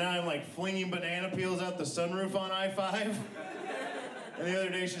 So now I'm like flinging banana peels out the sunroof on I-5. And the other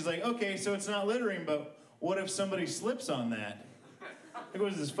day she's like, okay, so it's not littering, but what if somebody slips on that? Like,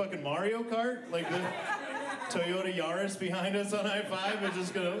 what is this, fucking Mario Kart? Like the Toyota Yaris behind us on I-5 is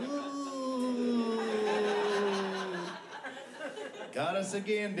just gonna, ooh. Got us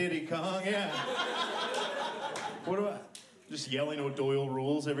again, Diddy Kong, yeah. What do I, just yelling O'Doyle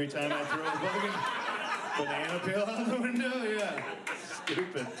rules every time I throw a fucking banana peel out the window, yeah.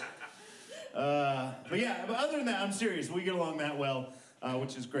 Stupid. But yeah, but other than that, I'm serious. We get along that well,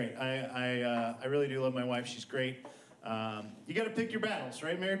 which is great. I really do love my wife. She's great. You got to pick your battles,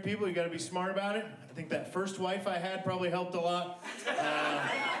 right, married people? You got to be smart about it. I think that first wife I had probably helped a lot.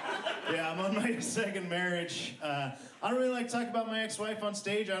 Yeah, I'm on my second marriage. I don't really like to talk about my ex-wife on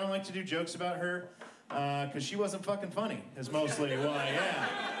stage. I don't like to do jokes about her because she wasn't fucking funny, is mostly why, yeah.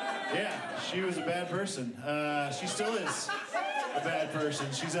 Yeah, she was a bad person. She still is a bad person.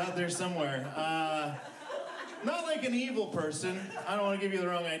 She's out there somewhere. Not like an evil person. I don't want to give you the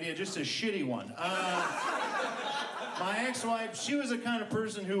wrong idea, just a shitty one. My ex-wife, she was the kind of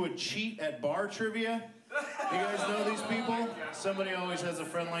person who would cheat at bar trivia. You guys know these people? Somebody always has a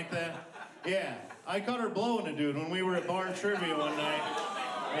friend like that. Yeah, I caught her blowing a dude when we were at bar trivia one night.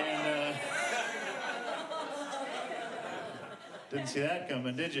 And, didn't see that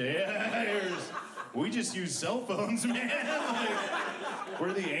coming, did you? Yeah, we just use cell phones, man. Like,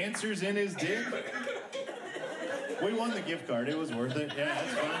 were the answers in his dick? We won the gift card. It was worth it. Yeah,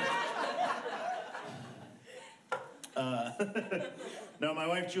 that's fine. No, my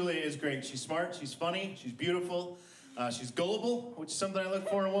wife Julia is great. She's smart. She's funny. She's beautiful. She's gullible, which is something I look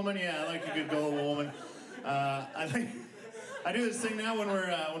for in a woman. Yeah, I like a good gullible woman. I think I do this thing now when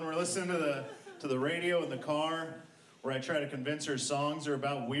we're listening to the radio in the car, where I try to convince her songs are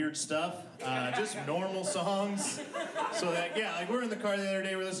about weird stuff, just normal songs. So that, yeah, like we're in the car the other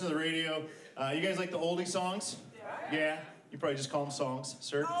day, we're listening to the radio. You guys like the oldie songs? Yeah? You probably just call them songs,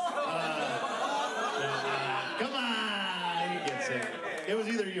 sir. Come on, he gets it. It was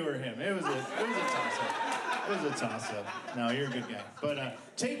either you or him. It was a toss-up. It was a toss-up. No, you're a good guy. But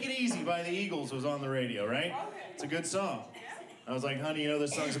Take It Easy by the Eagles was on the radio, right? It's a good song. I was like, honey, you know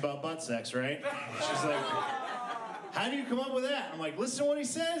this song's about butt sex, right? She's like, how do you come up with that? I'm like, listen to what he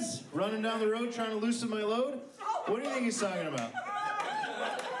says. Running down the road trying to loosen my load? What do you think he's talking about?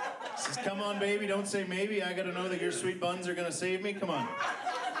 He says, come on, baby, don't say maybe. I gotta know that your sweet buns are gonna save me. Come on.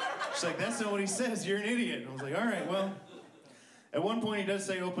 She's like, that's not what he says. You're an idiot. I was like, all right, well. At one point, he does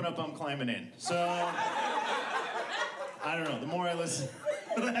say, open up, I'm climbing in. So, I don't know. The more I listen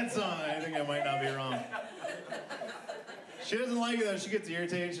to that song, I think I might not be wrong. She doesn't like it, though. She gets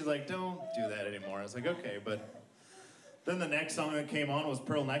irritated. She's like, don't do that anymore. I was like, okay, but... Then the next song that came on was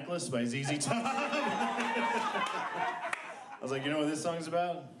Pearl Necklace by ZZ Top. I was like, you know what this song's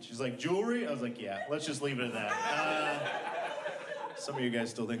about? She's like, jewelry? I was like, yeah, let's just leave it at that. Some of you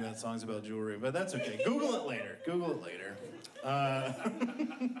guys still think that song's about jewelry, but that's okay. Google it later. Google it later. I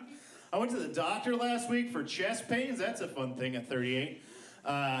went to the doctor last week for chest pains. That's a fun thing at 38.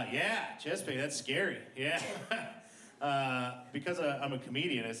 Yeah, chest pain, that's scary. Yeah. Because I'm a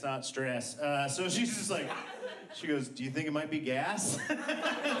comedian, it's not stress. So she's just like, she goes, do you think it might be gas?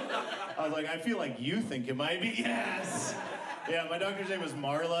 I was like, I feel like you think it might be gas. Yeah, my doctor's name was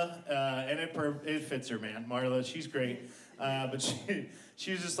Marla, and it fits her, man. Marla, she's great. But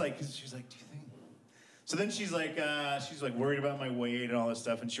she was just like, she's like, do you think? So then she's like worried about my weight and all this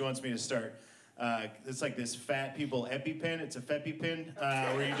stuff, and she wants me to start. It's like this fat people EpiPen. It's a FepiPen,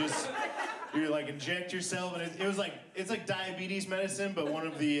 where you like inject yourself, and it's like diabetes medicine, but one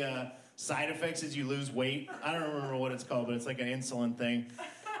of the side effects is you lose weight. I don't remember what it's called, but it's like an insulin thing.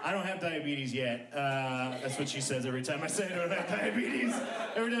 I don't have diabetes yet. That's what she says every time I say I don't have diabetes.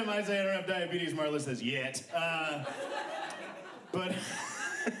 Every time I say I don't have diabetes, Marla says, yet. But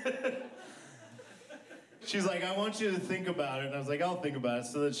she's like, I want you to think about it. And I was like, I'll think about it.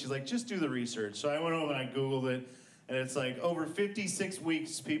 So that she's like, just do the research. So I went home and I Googled it. And it's like, over 56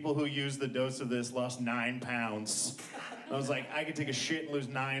 weeks, people who used the dose of this lost 9 pounds. I was like, I could take a shit and lose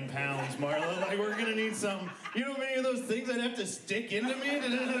 9 pounds, Marla. Like, we're gonna need something. You know how many of those things I'd have to stick into me?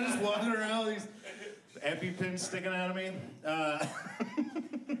 And then I'm just walking around with these EpiPens sticking out of me.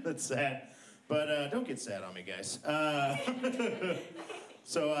 That's sad. But don't get sad on me, guys.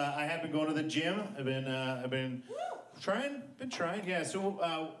 So I have been going to the gym. I've been trying. Yeah.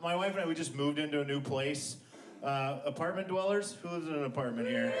 So my wife and I, we just moved into a new place. Apartment dwellers. Who lives in an apartment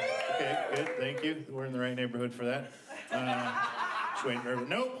here? Okay, good. Thank you. We're in the right neighborhood for that. Just waiting for everyone.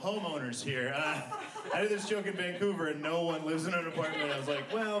 Nope, homeowners here. I did this joke in Vancouver, and no one lives in an apartment. I was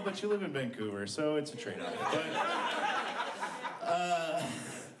like, well, but you live in Vancouver, so it's a trade-off.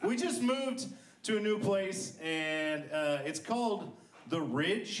 But we just moved to a new place, and it's called The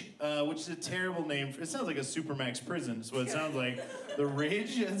Ridge, which is a terrible name. It sounds like a Supermax prison, is what it sounds like. The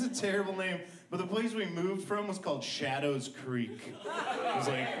Ridge? That's a terrible name. But the place we moved from was called Shadows Creek. I was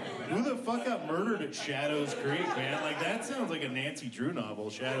like, who the fuck got murdered at Shadows Creek, man? Like, that sounds like a Nancy Drew novel,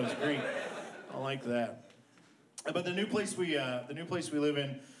 Shadows Creek. I like that. But the new place we live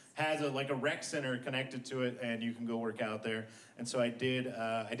in has a rec center connected to it, and you can go work out there. And so I did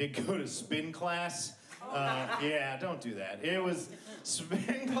go to spin class. Yeah, don't do that. It was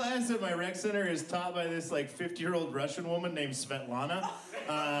spin class at my rec center is taught by this 50-year-old Russian woman named Svetlana,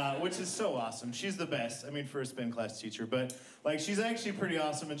 which is so awesome. She's the best. I mean, for a spin class teacher, but she's actually pretty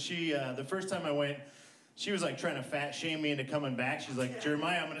awesome. And she, the first time I went, she was trying to fat shame me into coming back. She's like,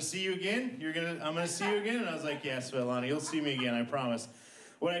 Jeremiah, I'm gonna see you again. I'm gonna see you again. And I was like, yeah, Svetlana, you'll see me again, I promise.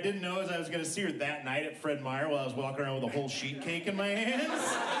 What I didn't know is I was gonna see her that night at Fred Meyer while I was walking around with a whole sheet cake in my hands.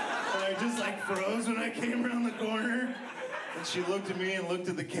 And I just froze when I came around the corner. And she looked at me and looked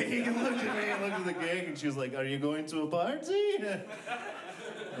at the cake and looked at me and looked at the cake. And she was like, are you going to a party?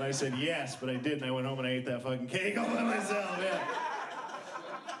 And I said, yes, but I didn't. I went home and I ate that fucking cake all by myself, yeah.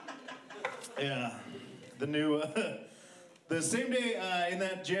 Yeah. The new, the same day in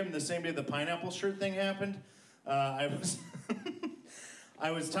that gym, the same day the pineapple shirt thing happened, I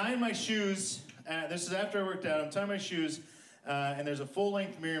was tying my shoes. This is after I worked out. I'm tying my shoes, and there's a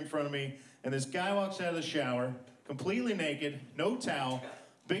full-length mirror in front of me, and this guy walks out of the shower, completely naked, no towel,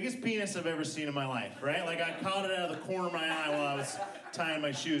 biggest penis I've ever seen in my life, right? I caught it out of the corner of my eye while I was tying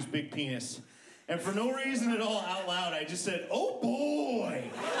my shoes, big penis. And for no reason at all, out loud, I just said, oh boy!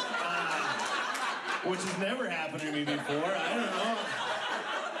 Which has never happened to me before. I don't know.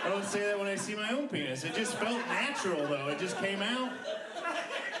 I don't say that when I see my own penis. It just felt natural, though. It just came out.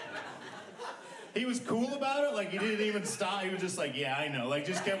 He was cool about it. He didn't even stop. He was just like, yeah, I know.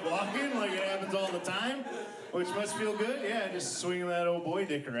 Just kept walking like it happens all the time, which must feel good. Yeah, just swinging that old boy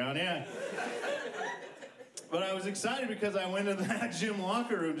dick around, yeah. But I was excited because I went into that gym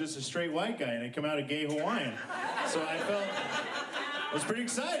locker room just a straight white guy, and I come out a gay Hawaiian. So I was pretty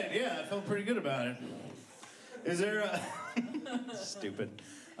excited, yeah. I felt pretty good about it. Is there a... Stupid.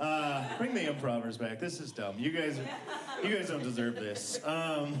 Bring the improvers back. This is dumb. You guys don't deserve this.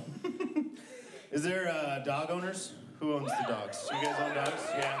 Is there dog owners? Who owns the dogs? You guys own dogs?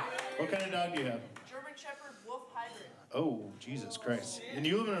 Yeah. What kind of dog do you have? German Shepherd Wolf Hybrid. Oh, Jesus Christ. And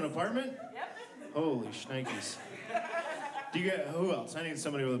you live in an apartment? Yep. Holy shnikes. Do you get... Who else? I need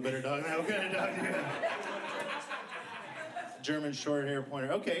somebody with a better dog. What kind of dog do you have? German short hair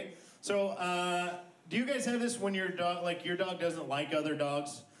pointer. Okay. So, do you guys have this when your dog doesn't like other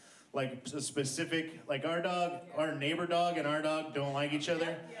dogs? A specific, our neighbor dog and our dog don't like each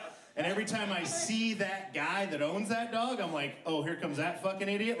other? And every time I see that guy that owns that dog, I'm like, oh, here comes that fucking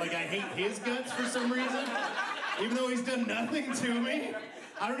idiot. I hate his guts for some reason. Even though he's done nothing to me.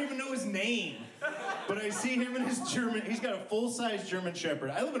 I don't even know his name. But I see him and he's got a full-size German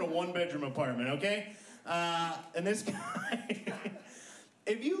Shepherd. I live in a one-bedroom apartment, okay? And this guy,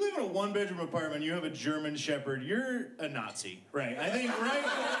 if you live in a one-bedroom apartment, you have a German Shepherd, you're a Nazi, right? I think, right?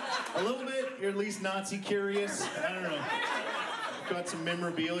 A little bit, you're at least Nazi curious. I don't know. Got some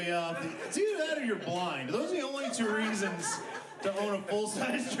memorabilia. It's either that or you're blind. Those are the only two reasons to own a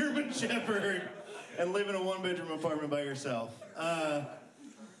full-size German Shepherd and live in a one-bedroom apartment by yourself.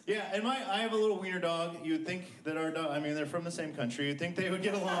 Yeah, and I have a little wiener dog. You would think that our dog, they're from the same country. You'd think they would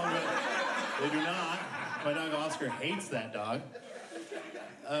get along, but they do not. My dog Oscar hates that dog.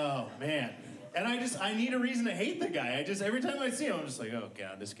 Oh, man. And I need a reason to hate the guy. Every time I see him, I'm just like, oh,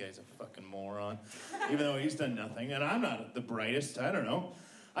 God, this guy's a fucking moron. Even though he's done nothing. And I'm not the brightest. I don't know.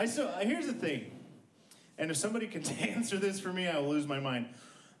 Here's the thing. And if somebody can answer this for me, I will lose my mind.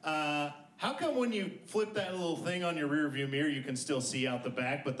 How come when you flip that little thing on your rearview mirror, you can still see out the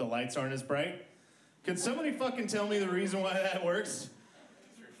back, but the lights aren't as bright? Can somebody fucking tell me the reason why that works?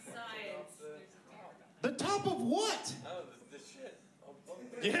 Science. The top of what? Oh, the shit.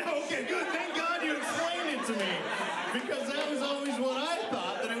 Yeah, okay, good. Thank God you explained it to me. Because that was always what I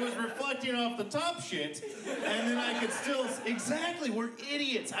thought, that it was reflecting off the top shit. And then I could still... Exactly, we're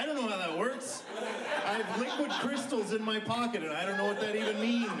idiots. I don't know how that works. I have liquid crystals in my pocket, and I don't know what that even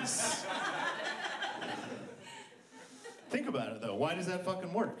means. Think about it, though. Why does that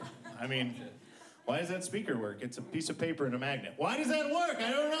fucking work? I mean, why does that speaker work? It's a piece of paper and a magnet. Why does that work?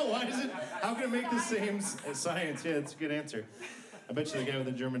 I don't know. Why does it? How can it make the same science? Yeah, it's a good answer. I bet you the guy with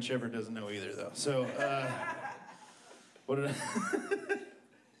the German Shepherd doesn't know either, though. So, what did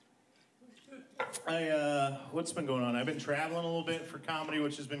what's been going on? I've been traveling a little bit for comedy,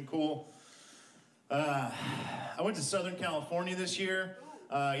 which has been cool. I went to Southern California this year.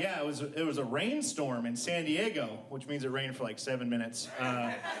 Yeah, it was a rainstorm in San Diego, which means it rained for like 7 minutes,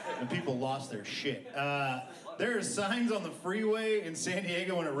 and people lost their shit. There are signs on the freeway in San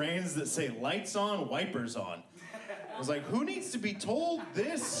Diego when it rains that say lights on, wipers on. I was like, who needs to be told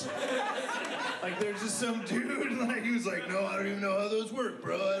this? Like, there's just some dude, like, he was like, no, I don't even know how those work,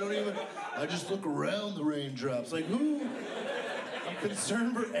 bro. I just look around the raindrops. Like, who? I'm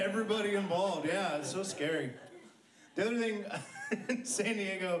concerned for everybody involved. Yeah, it's so scary. The other thing, in San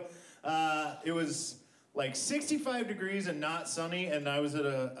Diego, it was like 65 degrees and not sunny, and I was at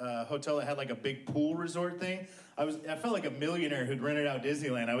a hotel that had like a big pool resort thing. I felt like a millionaire who'd rented out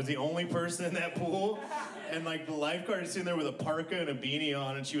Disneyland. I was the only person in that pool, and like the lifeguard is sitting there with a parka and a beanie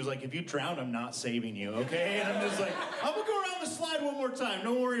on, and she was like, if you drown, I'm not saving you, okay? And I'm just like, I'm gonna go around the slide one more time,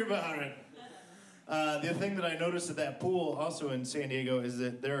 don't worry about it. The thing that I noticed at that pool, also in San Diego, is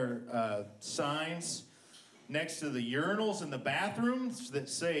that there are signs next to the urinals in the bathrooms that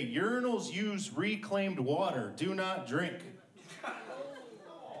say, urinals use reclaimed water, do not drink.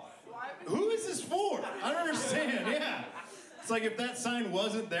 Who is this for? I don't understand, yeah. It's like if that sign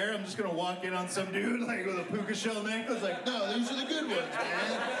wasn't there, I'm just gonna walk in on some dude like with a puka shell necklace, like, no, these are the good ones,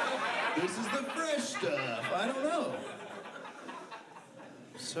 man. This is the fresh stuff. I don't know.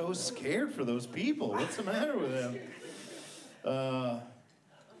 So scared for those people. What's the matter with them?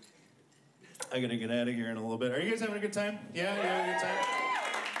 I gotta get out of here in a little bit. Are you guys having a good time? Yeah, you having a good time?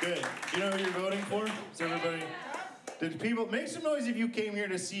 Good. Do you know who you're voting for? Is everybody? Did people make some noise if you came here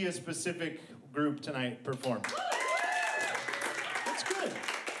to see a specific group tonight perform? That's good.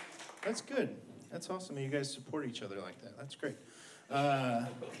 That's good. That's awesome. You guys support each other like that. That's great.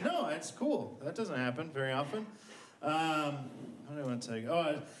 No, it's cool. That doesn't happen very often. What do I want to tell you?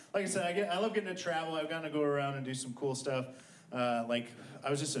 Oh, like I said, I love getting to travel. I've gotten to go around and do some cool stuff. Like, I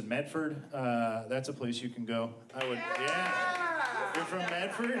was just in Medford. That's a place you can go. Yeah. You're from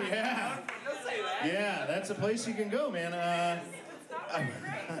Medford? Yeah. Yeah, that's a place you can go, man.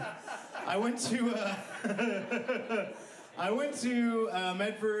 I went to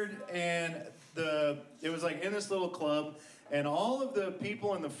Medford, and it was like in this little club, and all of the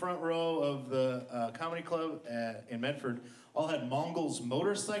people in the front row of the comedy club in Medford all had Mongols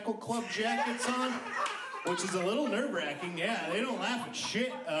motorcycle club jackets on, which is a little nerve-wracking. Yeah, they don't laugh at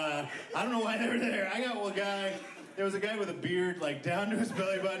shit. I don't know why they were there. I got one guy. There was a guy with a beard, like, down to his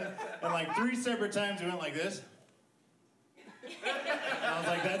belly button, and, like, 3 separate times he went like this. I was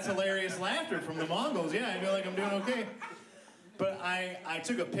like, that's hilarious laughter from the Mongols. Yeah, I feel like I'm doing okay. But I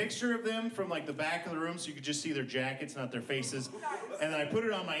took a picture of them from, like, the back of the room so you could just see their jackets, not their faces. And I put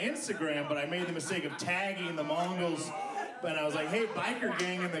it on my Instagram, but I made the mistake of tagging the Mongols. And I was like, hey, biker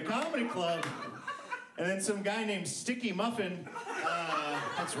gang in the comedy club. And then some guy named Sticky Muffin,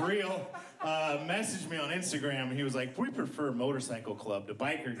 that's real, messaged me on Instagram, and he was like, we prefer motorcycle club to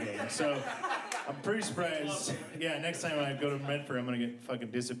biker gang. So I'm pretty surprised. Yeah, next time I go to Medford, I'm gonna get fucking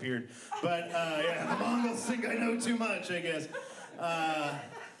disappeared. But yeah, the Mongols think I know too much, I guess.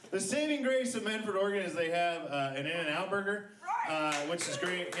 The saving grace of Medford, Oregon is they have an In-N-Out burger, which is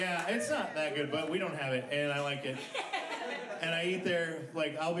great. Yeah, it's not that good, but we don't have it, and I like it. And I eat there,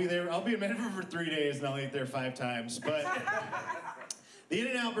 like, I'll be in Medford for 3 days, and I'll eat there 5 times. But the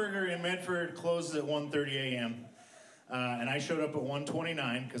In-N-Out burger in Medford closes at 1:30 a.m. And I showed up at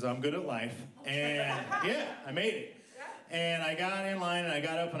 1:29 because I'm good at life. And yeah, I made it. And I got in line, and I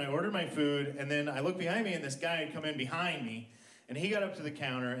got up, and I ordered my food, and then I looked behind me, and this guy had come in behind me, and he got up to the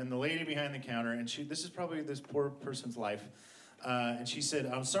counter, and the lady behind the counter, and this is probably this poor person's life, and she said,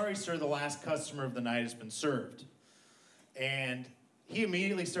 I'm sorry, sir, the last customer of the night has been served. And he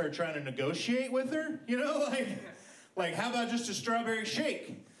immediately started trying to negotiate with her, you know, like how about just a strawberry shake?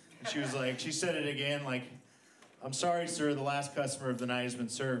 And she was like, she said it again, like, I'm sorry, sir, the last customer of the night has been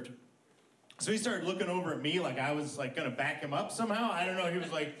served. So he started looking over at me like I was like gonna back him up somehow. I don't know, he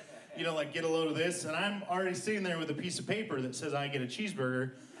was like, you know, like, get a load of this. And I'm already sitting there with a piece of paper that says I get a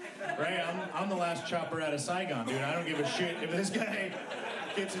cheeseburger, right? I'm the last chopper out of Saigon, dude. I don't give a shit if this guy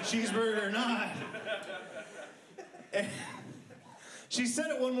gets a cheeseburger or not. And she said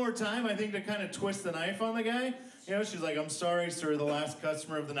it one more time, I think, to kind of twist the knife on the guy. You know, she's like, I'm sorry, sir, the last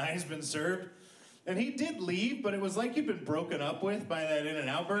customer of the night has been served. And he did leave, but it was like he'd been broken up with by that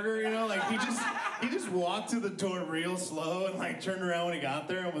In-N-Out burger, you know? Like, he just walked to the door real slow and, like, turned around when he got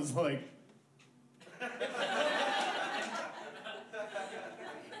there and was like...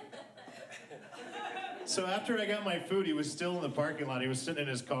 So after I got my food, he was still in the parking lot. He was sitting in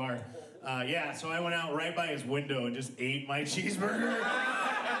his car. Yeah, so I went out right by his window and just ate my cheeseburger.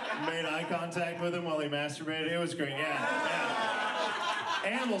 Made eye contact with him while he masturbated. It was great, yeah.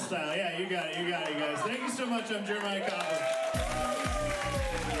 Animal style, yeah, you got it, you guys. Thank you so much, I'm Jeremiah Coughlan.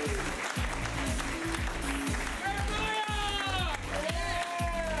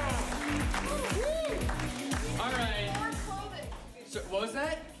 All right. More clothing. So, what was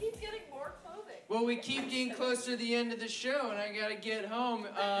that? Keep getting more clothing. Well, we keep getting closer to the end of the show, and I gotta get home.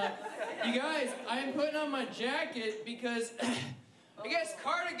 You guys, I'm putting on my jacket because I guess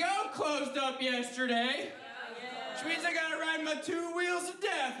Car2Go closed up yesterday. Which means I gotta ride my 2 wheels of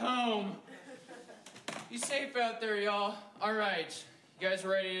death home. Be safe out there, y'all. All right, you guys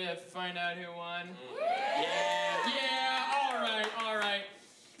ready to find out who won? Yeah, all right.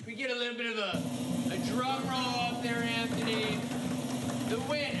 We get a little bit of a drum roll up there, Anthony. The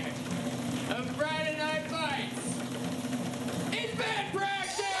winner of Friday Night Fights is Band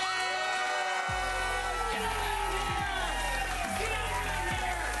Practice! Get on out here! Get on out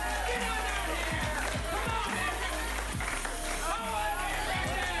here! Get on out here! Come on, Band Practice! Come on, Band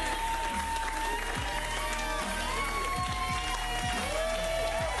Practice!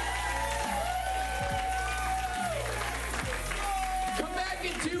 Come back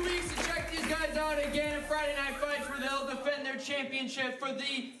in 2 weeks to check these guys out again at Friday Night Fights, where they'll defend their championship for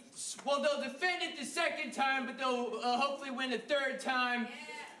the... Well, they'll defend it the second time, but they'll hopefully win the third time.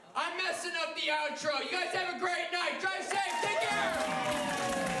 I'm messing up the outro. You guys have a great night.